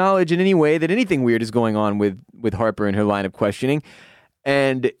refuses to acknowledge in any way that anything weird is going on with Harper and her line of questioning.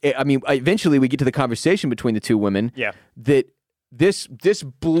 And I mean, eventually we get to the conversation between the two women. Yeah. That this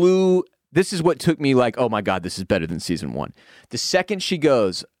is what took me like, oh my God, this is better than season 1. The second she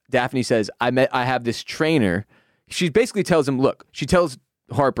goes, Daphne says, I have this trainer. She basically tells him, she tells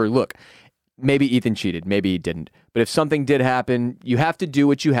Harper, look, maybe Ethan cheated, maybe he didn't. But if something did happen, you have to do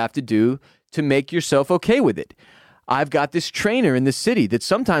what you have to do to make yourself okay with it. I've got this trainer in the city that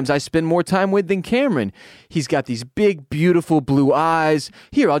sometimes I spend more time with than Cameron. He's got these big, beautiful blue eyes.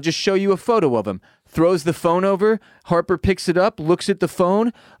 Here, I'll just show you a photo of him. Throws the phone over. Harper picks it up, looks at the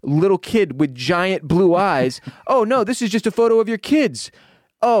phone. Little kid with giant blue eyes. Oh, no, this is just a photo of your kids.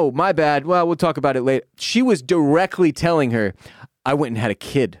 Oh, my bad. Well, we'll talk about it later. She was directly telling her, I went and had a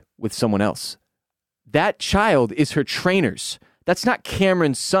kid with someone else. That child is her trainer's. That's not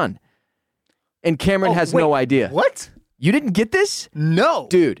Cameron's son. And Cameron has no idea. What? You didn't get this? No.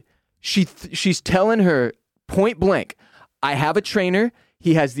 Dude, she's telling her point blank, I have a trainer.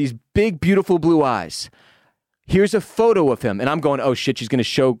 He has these big, beautiful blue eyes. Here's a photo of him. And I'm going, oh shit, she's going to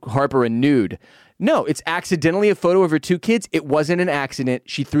show Harper a nude. No, it's accidentally a photo of her two kids. It wasn't an accident.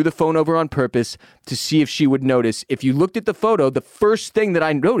 She threw the phone over on purpose to see if she would notice. If you looked at the photo, the first thing that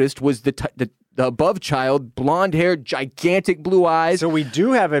I noticed was the above child, blonde hair, gigantic blue eyes. So we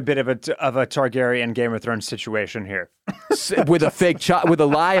do have a bit of a Targaryen Game of Thrones situation here. With a fake child, with a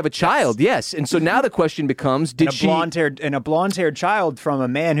lie of a child, yes. And so now the question becomes, did she... And a blonde-haired child from a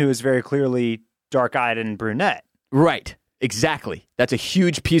man who is very clearly dark-eyed and brunette. Right. Exactly. That's a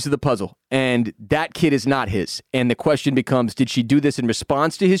huge piece of the puzzle. And that kid is not his. And the question becomes, did she do this in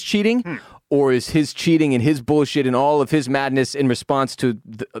response to his cheating? Or is his cheating and his bullshit and all of his madness in response to,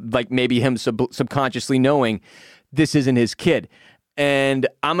 like, maybe him subconsciously knowing this isn't his kid? And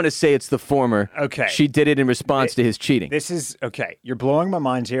I'm going to say it's the former. Okay. She did it in response to his cheating. This is, okay, you're blowing my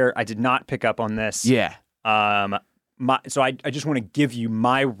mind here. I did not pick up on this. Yeah. So I just want to give you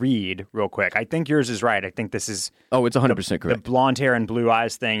my read real quick. I think yours is right. I think this is... Oh, it's 100% correct. The blonde hair and blue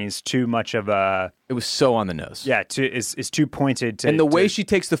eyes thing is too much of a... It was so on the nose. Yeah, is too pointed to... And the way she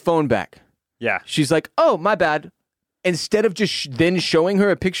takes the phone back. Yeah. She's like, oh, my bad. Instead of just then showing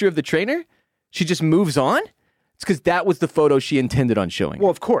her a picture of the trainer, she just moves on? It's because that was the photo she intended on showing. Well,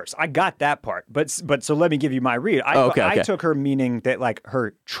 of course. I got that part. But so let me give you my read. I took her meaning that, like,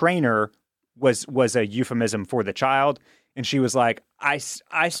 her trainer was a euphemism for the child. And she was like, I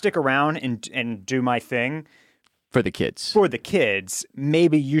stick around and do my thing. For the kids. For the kids.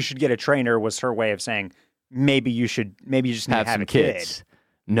 Maybe you should get a trainer was her way of saying, maybe you just need to have some kids. Kid.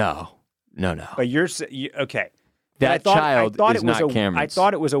 No. But okay. That child is not Cameron's. I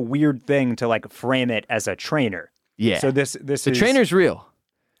thought it was a weird thing to, like, frame it as a trainer. Yeah. So the trainer's real.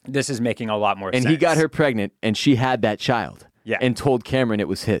 This is making a lot more sense. And he got her pregnant, and she had that child. Yeah. And told Cameron it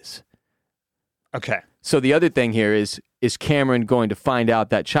was his. Okay. So the other thing here is Cameron going to find out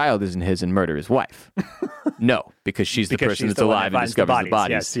that child isn't his and murder his wife? No, because she's the person that's alive and discovers the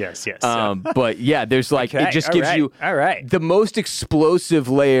bodies. Yes. But yeah, there's like, okay, it just gives you all right. the most explosive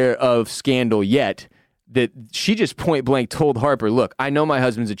layer of scandal yet that she just point blank told Harper, look, I know my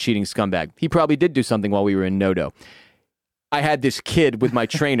husband's a cheating scumbag. He probably did do something while we were in Noto. I had this kid with my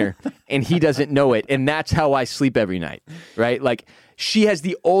trainer and he doesn't know it. And that's how I sleep every night, right? Like, she has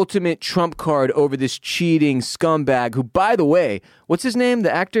the ultimate trump card over this cheating scumbag who, by the way, what's his name,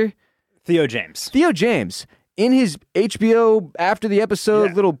 the actor? Theo James. Theo James. In his HBO after the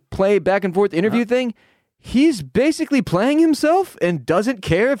episode little play back and forth interview thing, he's basically playing himself and doesn't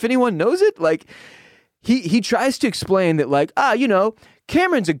care if anyone knows it. Like, he tries to explain that, like,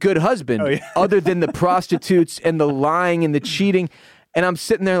 Cameron's a good husband other than the prostitutes and the lying and the cheating. And I'm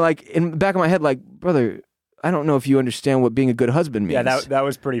sitting there, like, in the back of my head, like, brother, I don't know if you understand what being a good husband means. Yeah, that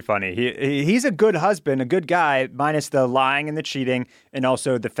was pretty funny. He's a good husband, a good guy, minus the lying and the cheating, and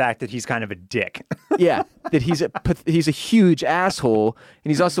also the fact that he's kind of a dick. Yeah, that he's a huge asshole, and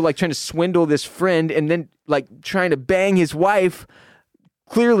he's also, like, trying to swindle this friend and then, like, trying to bang his wife,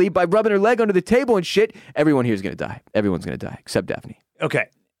 clearly, by rubbing her leg under the table and shit. Everyone here is going to die. Everyone's going to die, except Daphne. Okay,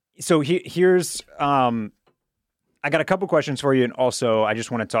 so here's I got a couple questions for you, and also I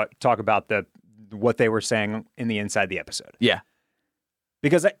just want to talk about what they were saying in the inside the episode. Yeah,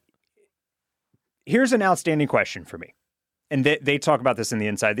 because here's an outstanding question for me, and they talk about this in the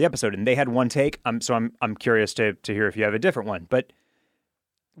inside the episode, and they had one take. So I'm curious to hear if you have a different one. But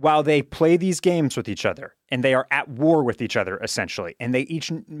while they play these games with each other, and they are at war with each other essentially, and they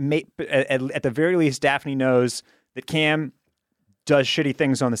each at the very least, Daphne knows that Cam does shitty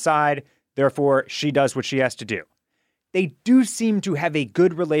things on the side, therefore she does what she has to do. They do seem to have a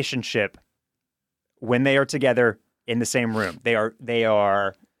good relationship when they are together in the same room. They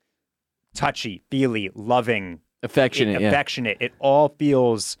are touchy, feely, loving, affectionate. It all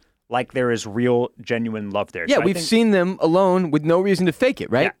feels like there is real, genuine love there. Yeah, so we've seen them alone with no reason to fake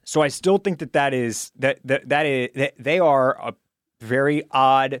it, right? Yeah. So I still think that they are a very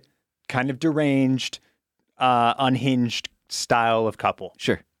odd, kind of deranged, unhinged style of couple.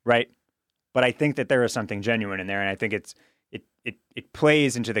 Sure. Right? But I think that there is something genuine in there, and I think it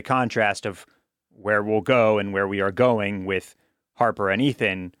plays into the contrast of where we'll go and where we are going with Harper and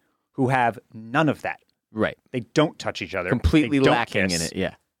Ethan, who have none of that. Right. They don't touch each other. Completely lacking in it,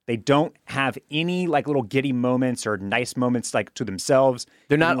 yeah. They don't have any like little giddy moments or nice moments like to themselves.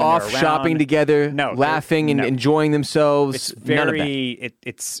 They're not off shopping together, laughing and enjoying themselves. It's very,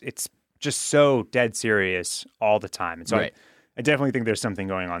 it's just so dead serious all the time. And so I definitely think there's something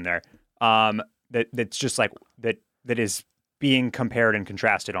going on there. That's just like that is being compared and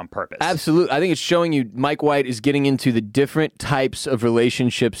contrasted on purpose. Absolutely. I think it's showing you Mike White is getting into the different types of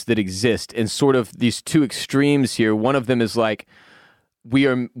relationships that exist and sort of these two extremes here. One of them is like we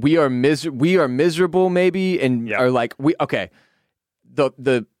are miserable maybe and are like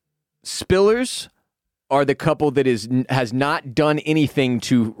the Spillers are the couple that has not done anything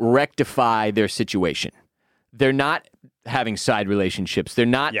to rectify their situation. They're not having side relationships. They're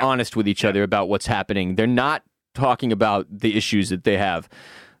not honest with each other about what's happening. They're not talking about the issues that they have.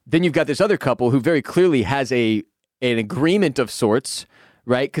 Then you've got this other couple who very clearly has an agreement of sorts,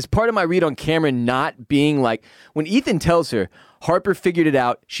 right? Because part of my read on Cameron not being like, when Ethan tells her, Harper figured it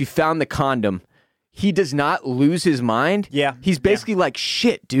out, she found the condom, he does not lose his mind. Yeah. He's basically like,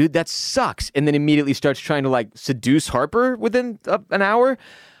 shit, dude, that sucks. And then immediately starts trying to like seduce Harper within an hour.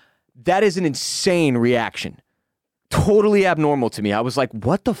 That is an insane reaction. Totally abnormal to me. I was like,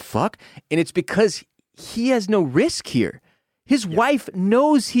 what the fuck? And it's because he has no risk here. His wife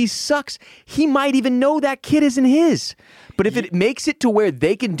knows he sucks. He might even know that kid isn't his. But if it makes it to where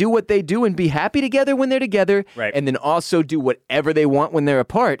they can do what they do and be happy together when they're together, and then also do whatever they want when they're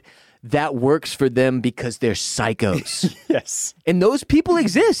apart, that works for them because they're psychos. Yes. And those people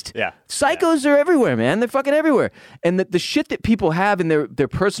exist. Yeah. Psychos are everywhere, man. They're fucking everywhere. And the shit that people have in their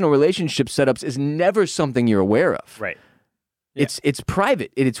personal relationship setups is never something you're aware of. Right. Yeah. It's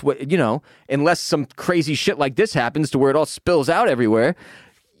private. It's what, unless some crazy shit like this happens to where it all spills out everywhere,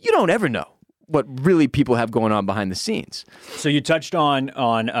 you don't ever know what really people have going on behind the scenes. So you touched on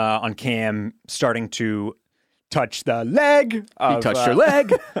Cam starting to touch the leg. He touched her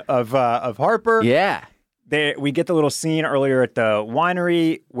leg of Harper. Yeah. We get the little scene earlier at the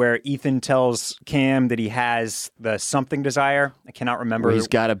winery where Ethan tells Cam that he has the something desire. I cannot remember. Where he's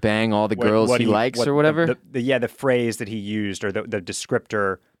got to bang all the girls he likes or whatever. The phrase that he used or the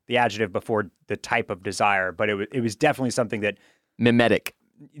descriptor, the adjective before the type of desire. But it was definitely something that... Mimetic.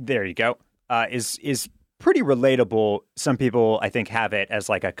 There you go. Is pretty relatable. Some people, I think, have it as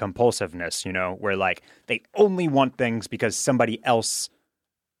like a compulsiveness, where like they only want things because somebody else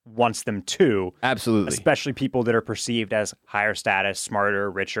wants them to. Absolutely. Especially people that are perceived as higher status,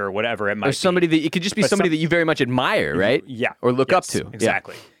 smarter, richer, whatever it might be. Or somebody that it could just be somebody that you very much admire, right? Yeah. Or look up to.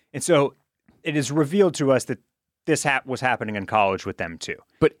 Exactly. Yeah. And so it is revealed to us that this was happening in college with them too.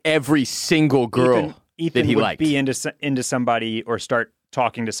 But every single girl Ethan that he would liked. be into somebody or start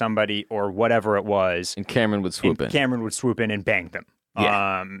talking to somebody or whatever it was. And Cameron would swoop in. Cameron would swoop in and bang them.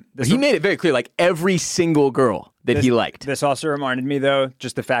 Yeah. He made it very clear, like every single girl that he liked. This also reminded me, though,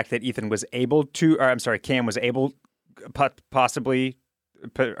 just the fact that Cam was able, possibly,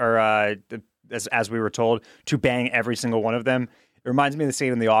 as we were told, to bang every single one of them. It reminds me of the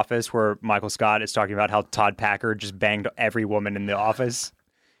scene in The Office where Michael Scott is talking about how Todd Packer just banged every woman in the office.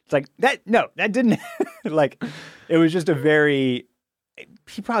 It's like, that didn't, like, it was just a very...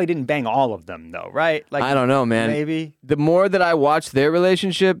 He probably didn't bang all of them, though, right? Like, I don't know, man. Maybe. The more that I watch their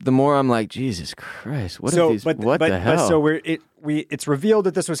relationship, the more I'm like, Jesus Christ, what the hell? So it's revealed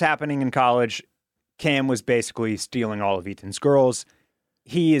that this was happening in college. Cam was basically stealing all of Ethan's girls.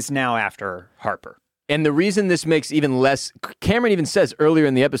 He is now after Harper. And the reason this makes even less... Cameron even says earlier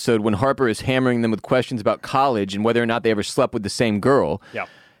in the episode when Harper is hammering them with questions about college and whether or not they ever slept with the same girl... Yeah.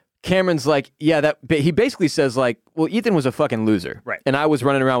 Cameron's like, he basically says like, well, Ethan was a fucking loser. Right. And I was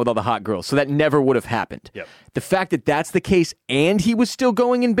running around with all the hot girls. So that never would have happened. Yep. The fact that that's the case and he was still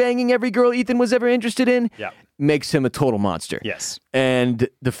going and banging every girl Ethan was ever interested in makes him a total monster. Yes. And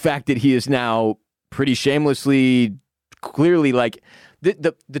the fact that he is now pretty shamelessly, clearly like,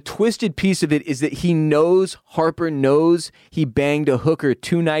 the twisted piece of it is that Harper knows he banged a hooker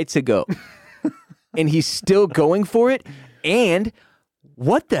 2 nights ago. And he's still going for it. And...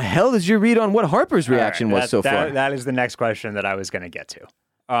 what the hell is your read on what Harper's reaction was so far? That is the next question that I was going to get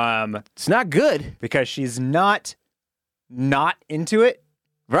to. It's not good. Because she's not into it.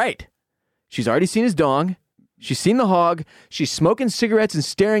 Right. She's already seen his dong. She's seen the hog. She's smoking cigarettes and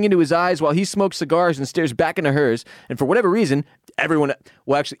staring into his eyes while he smokes cigars and stares back into hers. And for whatever reason,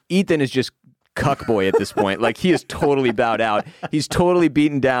 Ethan is just cuck boy at this point. Like, he is totally bowed out. He's totally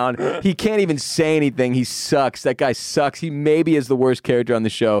beaten down. He can't even say anything. He sucks. That guy sucks. He maybe is the worst character on the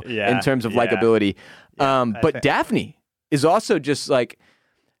show in terms of likability. But Daphne is also just like,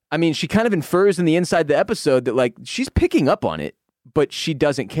 I mean, she kind of infers in the inside the episode that like she's picking up on it, but she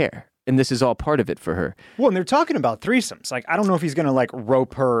doesn't care. And this is all part of it for her. Well, and they're talking about threesomes. Like, I don't know if he's going to like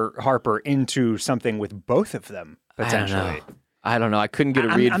rope Harper into something with both of them potentially. I don't know. I couldn't get a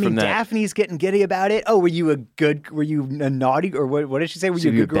read from that. Daphne's getting giddy about it. Oh, were you a naughty, or what did she say? Were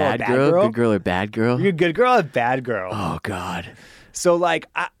you a good girl or a bad girl? Good girl or bad girl? Were you a good girl or a bad girl? Oh, God. So, like,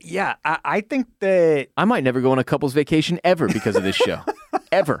 I think that... I might never go on a couple's vacation ever because of this show.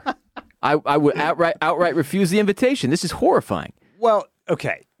 Ever. I would outright refuse the invitation. This is horrifying. Well,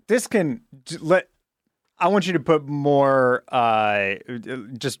 okay. I want you to put more,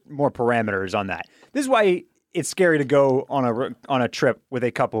 just more parameters on that. This is why... it's scary to go on a trip with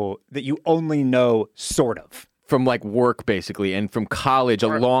a couple that you only know sort of. From like work, basically, and from college a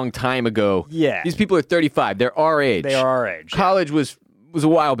long time ago. Yeah. These people are 35. They're our age. They are our age. College was a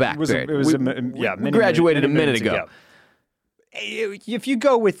while back. We graduated a minute ago. If you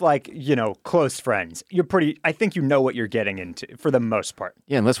go with like, close friends, I think you know what you're getting into for the most part.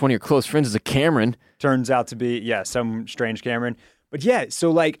 Yeah, unless one of your close friends is a Cameron. Turns out to be, some strange Cameron. But yeah, so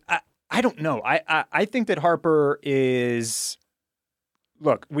like... I don't know. I think that Harper is...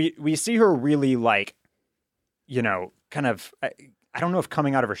 Look, we see her really like, kind of... I don't know if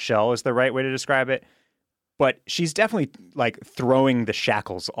coming out of her shell is the right way to describe it, but she's definitely like throwing the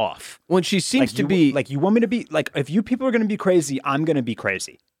shackles off. When she seems to be... Like, you want me to be... Like, if you people are going to be crazy, I'm going to be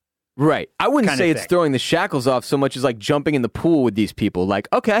crazy. Right. I wouldn't say it's throwing the shackles off so much as like jumping in the pool with these people. Like,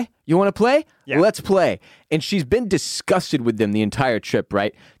 okay, you want to play? Yeah. Let's play. And she's been disgusted with them the entire trip,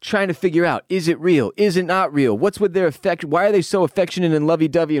 right? Trying to figure out, is it real? Is it not real? What's with their affection? Why are they so affectionate and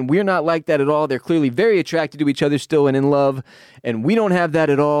lovey-dovey? And we're not like that at all. They're clearly very attracted to each other still and in love. And we don't have that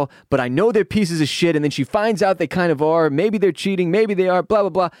at all. But I know they're pieces of shit. And then she finds out they kind of are. Maybe they're cheating. Maybe they are. Blah,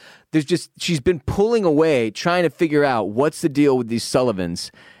 blah, blah. She's been pulling away, trying to figure out what's the deal with these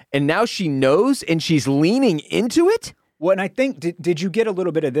Sullivans. And now she knows and she's leaning into it? Well, and I think, did you get a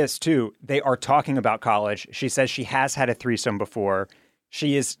little bit of this too? They are talking about college. She says she has had a threesome before.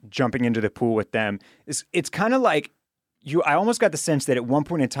 She is jumping into the pool with them. It's kind of like, I almost got the sense that at one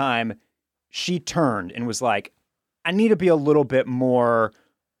point in time, she turned and was like, I need to be a little bit more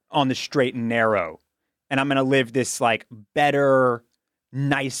on the straight and narrow. And I'm going to live this like better...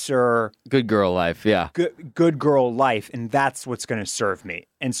 nicer, good girl life, yeah, good girl life, and that's what's going to serve me.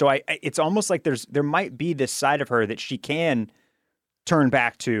 And so it's almost like there might be this side of her that she can turn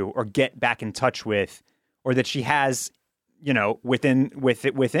back to or get back in touch with, or that she has, within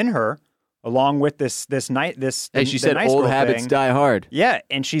her, along with this night this. Hey, she said, "Old habits die hard." Yeah,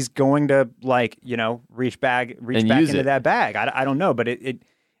 and she's going to reach back into that bag. I don't know, but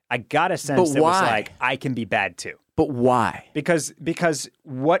I got a sense that was like, I can be bad too. But why? Because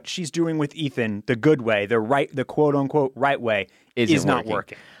what she's doing with Ethan, the good way, the quote unquote right way, is not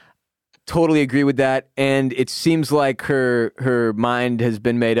working. Totally agree with that. And it seems like her mind has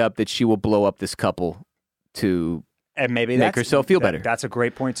been made up that she will blow up this couple to make herself feel better. That's a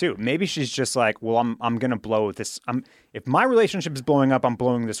great point too. Maybe she's just like, well, I'm gonna blow this. If my relationship is blowing up, I'm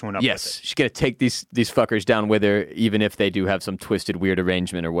blowing this one up. Yes, with it. she's gonna take these fuckers down with her, even if they do have some twisted, weird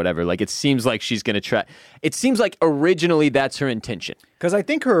arrangement or whatever. Like, it seems like she's gonna try. It seems like originally that's her intention. But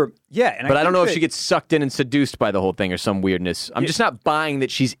I don't know if she gets sucked in and seduced by the whole thing or some weirdness. I'm just not buying that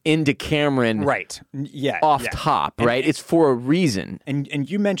she's into Cameron. Right. Yeah. Top. Right. It's for a reason. And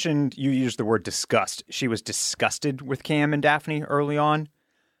you mentioned, you used the word disgust. She was disgusted with Cam and Daphne early on.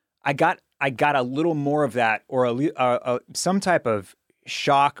 I got a little more of that, or some type of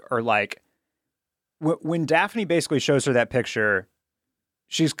shock, or like when Daphne basically shows her that picture.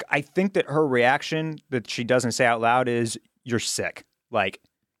 I think that her reaction that she doesn't say out loud is, "You're sick." Like,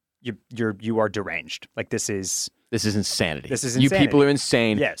 you are deranged. Like, this is insanity. This is insanity. You people are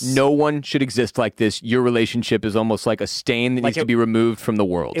insane. Yes. No one should exist like this. Your relationship is almost like a stain that needs to be removed from the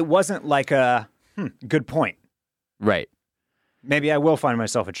world. It wasn't like a good point. Right. Maybe I will find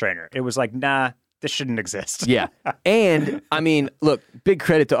myself a trainer. It was like, nah, this shouldn't exist. Yeah. And I mean, look, big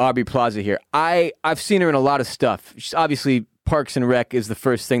credit to Aubrey Plaza here. I've seen her in a lot of stuff. She's obviously, Parks and Rec is the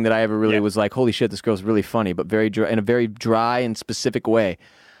first thing that I ever really was like, holy shit, this girl's really funny, but very dry, in a very dry and specific way.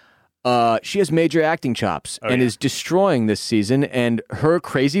 She has major acting chops and is destroying this season. And her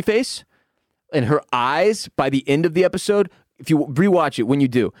crazy face and her eyes by the end of the episode, if you rewatch it, when you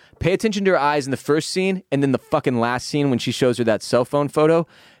do, pay attention to her eyes in the first scene and then the fucking last scene when she shows her that cell phone photo.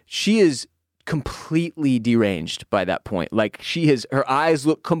 She is completely deranged by that point. Like, her eyes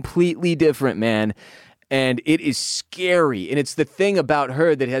look completely different, man. And it is scary. And it's the thing about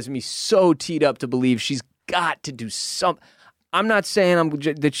her that has me so teed up to believe she's got to do something. I'm not saying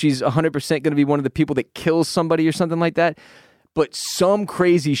that she's 100% going to be one of the people that kills somebody or something like that, but some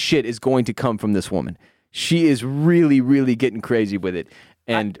crazy shit is going to come from this woman. She is really, really getting crazy with it,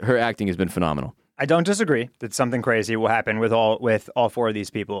 and her acting has been phenomenal. I don't disagree that something crazy will happen with all four of these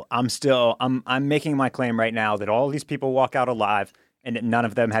people. I'm making my claim right now that all these people walk out alive, and that none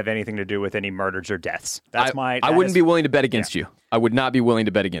of them have anything to do with any murders or deaths. I wouldn't be willing to bet against you. I would not be willing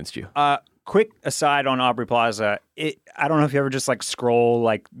to bet against you. Quick aside on Aubrey Plaza. I don't know if you ever just like scroll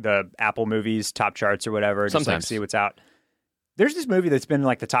like the Apple movies top charts or whatever, just like see what's out. There's this movie that's been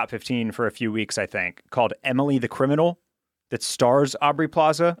like the top 15 for a few weeks, I think, called Emily the Criminal, that stars Aubrey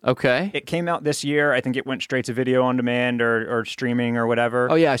Plaza. Okay. It came out this year. I think it went straight to video on demand or streaming or whatever.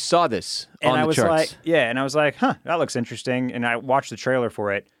 Oh yeah, I saw this on the charts. And I was like, huh, that looks interesting. And I watched the trailer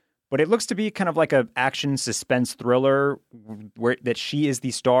for it. But it looks to be kind of like a action suspense thriller that she is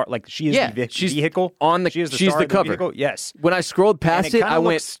the star, like she is the vehicle. She's the cover. Vehicle. Yes. When I scrolled past it, I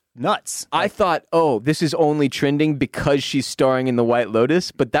went nuts. I thought, oh, this is only trending because she's starring in The White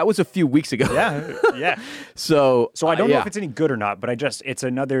Lotus, but that was a few weeks ago. Yeah. So I don't know if it's any good or not, but it's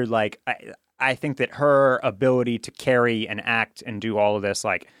another like I think that her ability to carry and act and do all of this,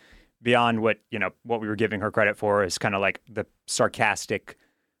 like beyond what we were giving her credit for, is kind of like the sarcastic,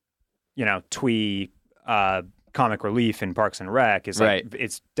 twee comic relief in Parks and Rec is like,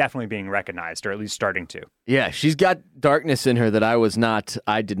 it's definitely being recognized, or at least starting to. Yeah, she's got darkness in her that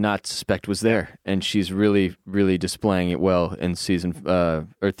I did not suspect was there, and she's really, really displaying it well in season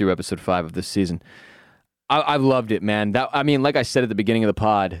or through episode 5 of this season. I've loved it, man. Like I said at the beginning of the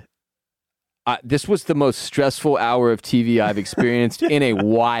pod, this was the most stressful hour of TV I've experienced in a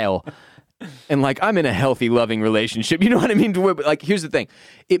while. And like, I'm in a healthy, loving relationship. You know what I mean? Like, here's the thing.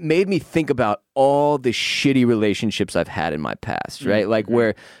 It made me think about all the shitty relationships I've had in my past, right? Like,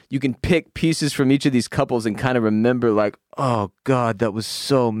 where you can pick pieces from each of these couples and kind of remember like, oh God, that was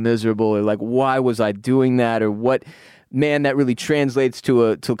so miserable. Or like, why was I doing that? Or what, man, that really translates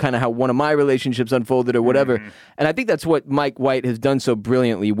to kind of how one of my relationships unfolded or whatever. And I think that's what Mike White has done so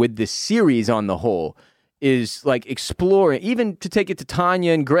brilliantly with this series on the whole, is like exploring, even to take it to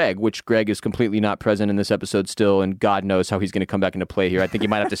Tanya and Greg, which Greg is completely not present in this episode still, and God knows how he's going to come back into play here. I think he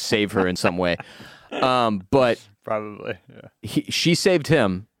might have to save her in some way. But probably, she saved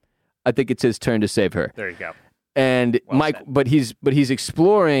him. I think it's his turn to save her. There you go. And Mike, but he's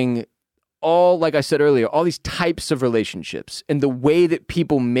exploring all, like I said earlier, all these types of relationships and the way that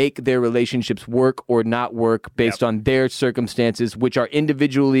people make their relationships work or not work based on their circumstances, which are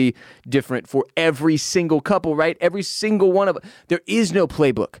individually different for every single couple, right? Every single one of them. There is no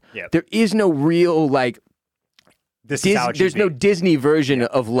playbook. There is no real, like, this is how it should there's be. no Disney version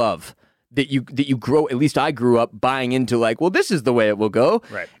of love. that you grow, at least I grew up buying into like, well, this is the way it will go.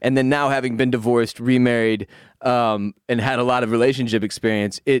 Right. And then now having been divorced, remarried, and had a lot of relationship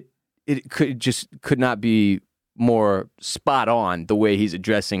experience, it could not be more spot on the way he's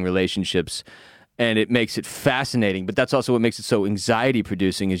addressing relationships. And it makes it fascinating, but that's also what makes it so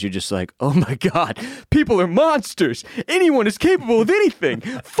anxiety-producing is you're just like, oh my God, people are monsters. Anyone is capable of anything.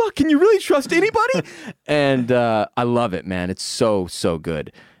 Fuck, can you really trust anybody? And I love it, man. It's so, so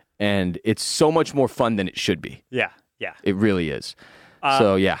good. And it's so much more fun than it should be. Yeah. It really is.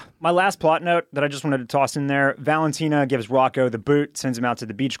 So, yeah. My last plot note that I just wanted to toss in there, Valentina gives Rocco the boot, sends him out to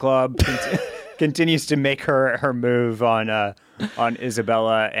the beach club, continues to make her move on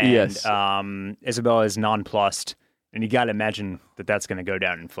Isabella, and yes. Isabella is nonplussed, and you got to imagine that that's going to go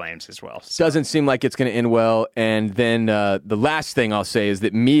down in flames as well. So. Doesn't seem like it's going to end well, and then the last thing I'll say is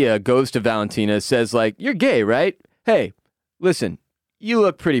that Mia goes to Valentina, says like, you're gay, right? Hey, listen, you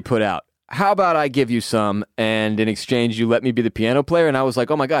look pretty put out. How about I give you some, and in exchange, you let me be the piano player? And I was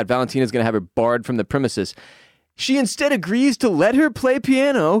like, oh my God, Valentina's going to have her barred from the premises. She instead agrees to let her play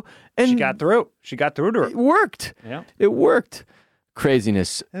piano. And she got through. She got through to her. It worked. Yeah. It worked.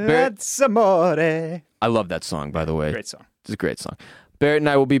 Craziness. That's Amore. I love that song, by the way. Great song. It's a great song. Barrett and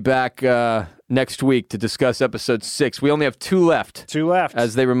I will be back next week to discuss episode 6. We only have 2 left. 2 left.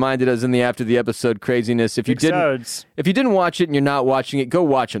 As they reminded us in the after the episode craziness. If you didn't watch it and you're not watching it, go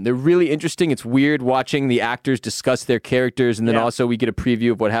watch them. They're really interesting. It's weird watching the actors discuss their characters, and then also we get a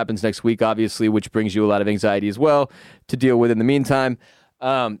preview of what happens next week, obviously, which brings you a lot of anxiety as well to deal with in the meantime.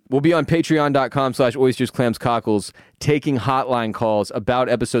 We'll be on patreon.com/oystersclamscockles taking hotline calls about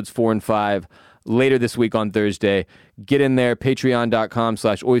episodes 4 and 5 later this week on Thursday. Get in there,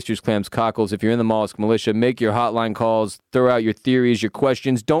 patreon.com/oystersclamscockles. If you're in the Mollusk Militia, make your hotline calls, throw out your theories, your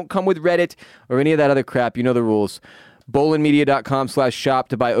questions. Don't come with Reddit or any of that other crap. You know the rules. BolinMedia.com/shop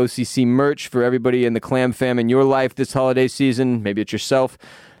to buy OCC merch for everybody in the clam fam in your life this holiday season. Maybe it's yourself.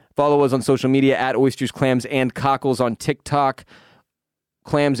 Follow us on social media at Oysters, Clams, and Cockles on TikTok.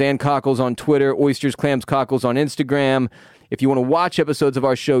 Clams and Cockles on Twitter, Oysters, Clams, Cockles on Instagram. If you want to watch episodes of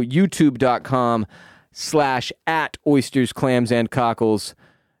our show, youtube.com/at Oysters, Clams, and Cockles.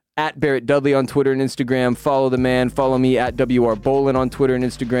 At Barrett Dudley on Twitter and Instagram. Follow the man. Follow me at WR Bolin on Twitter and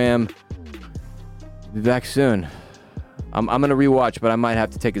Instagram. Be back soon. I'm going to rewatch, but I might have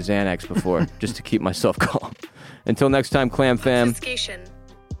to take a Xanax before just to keep myself calm. Until next time, Clam Fam.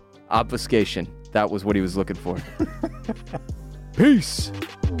 Obfuscation. That was what he was looking for. Peace.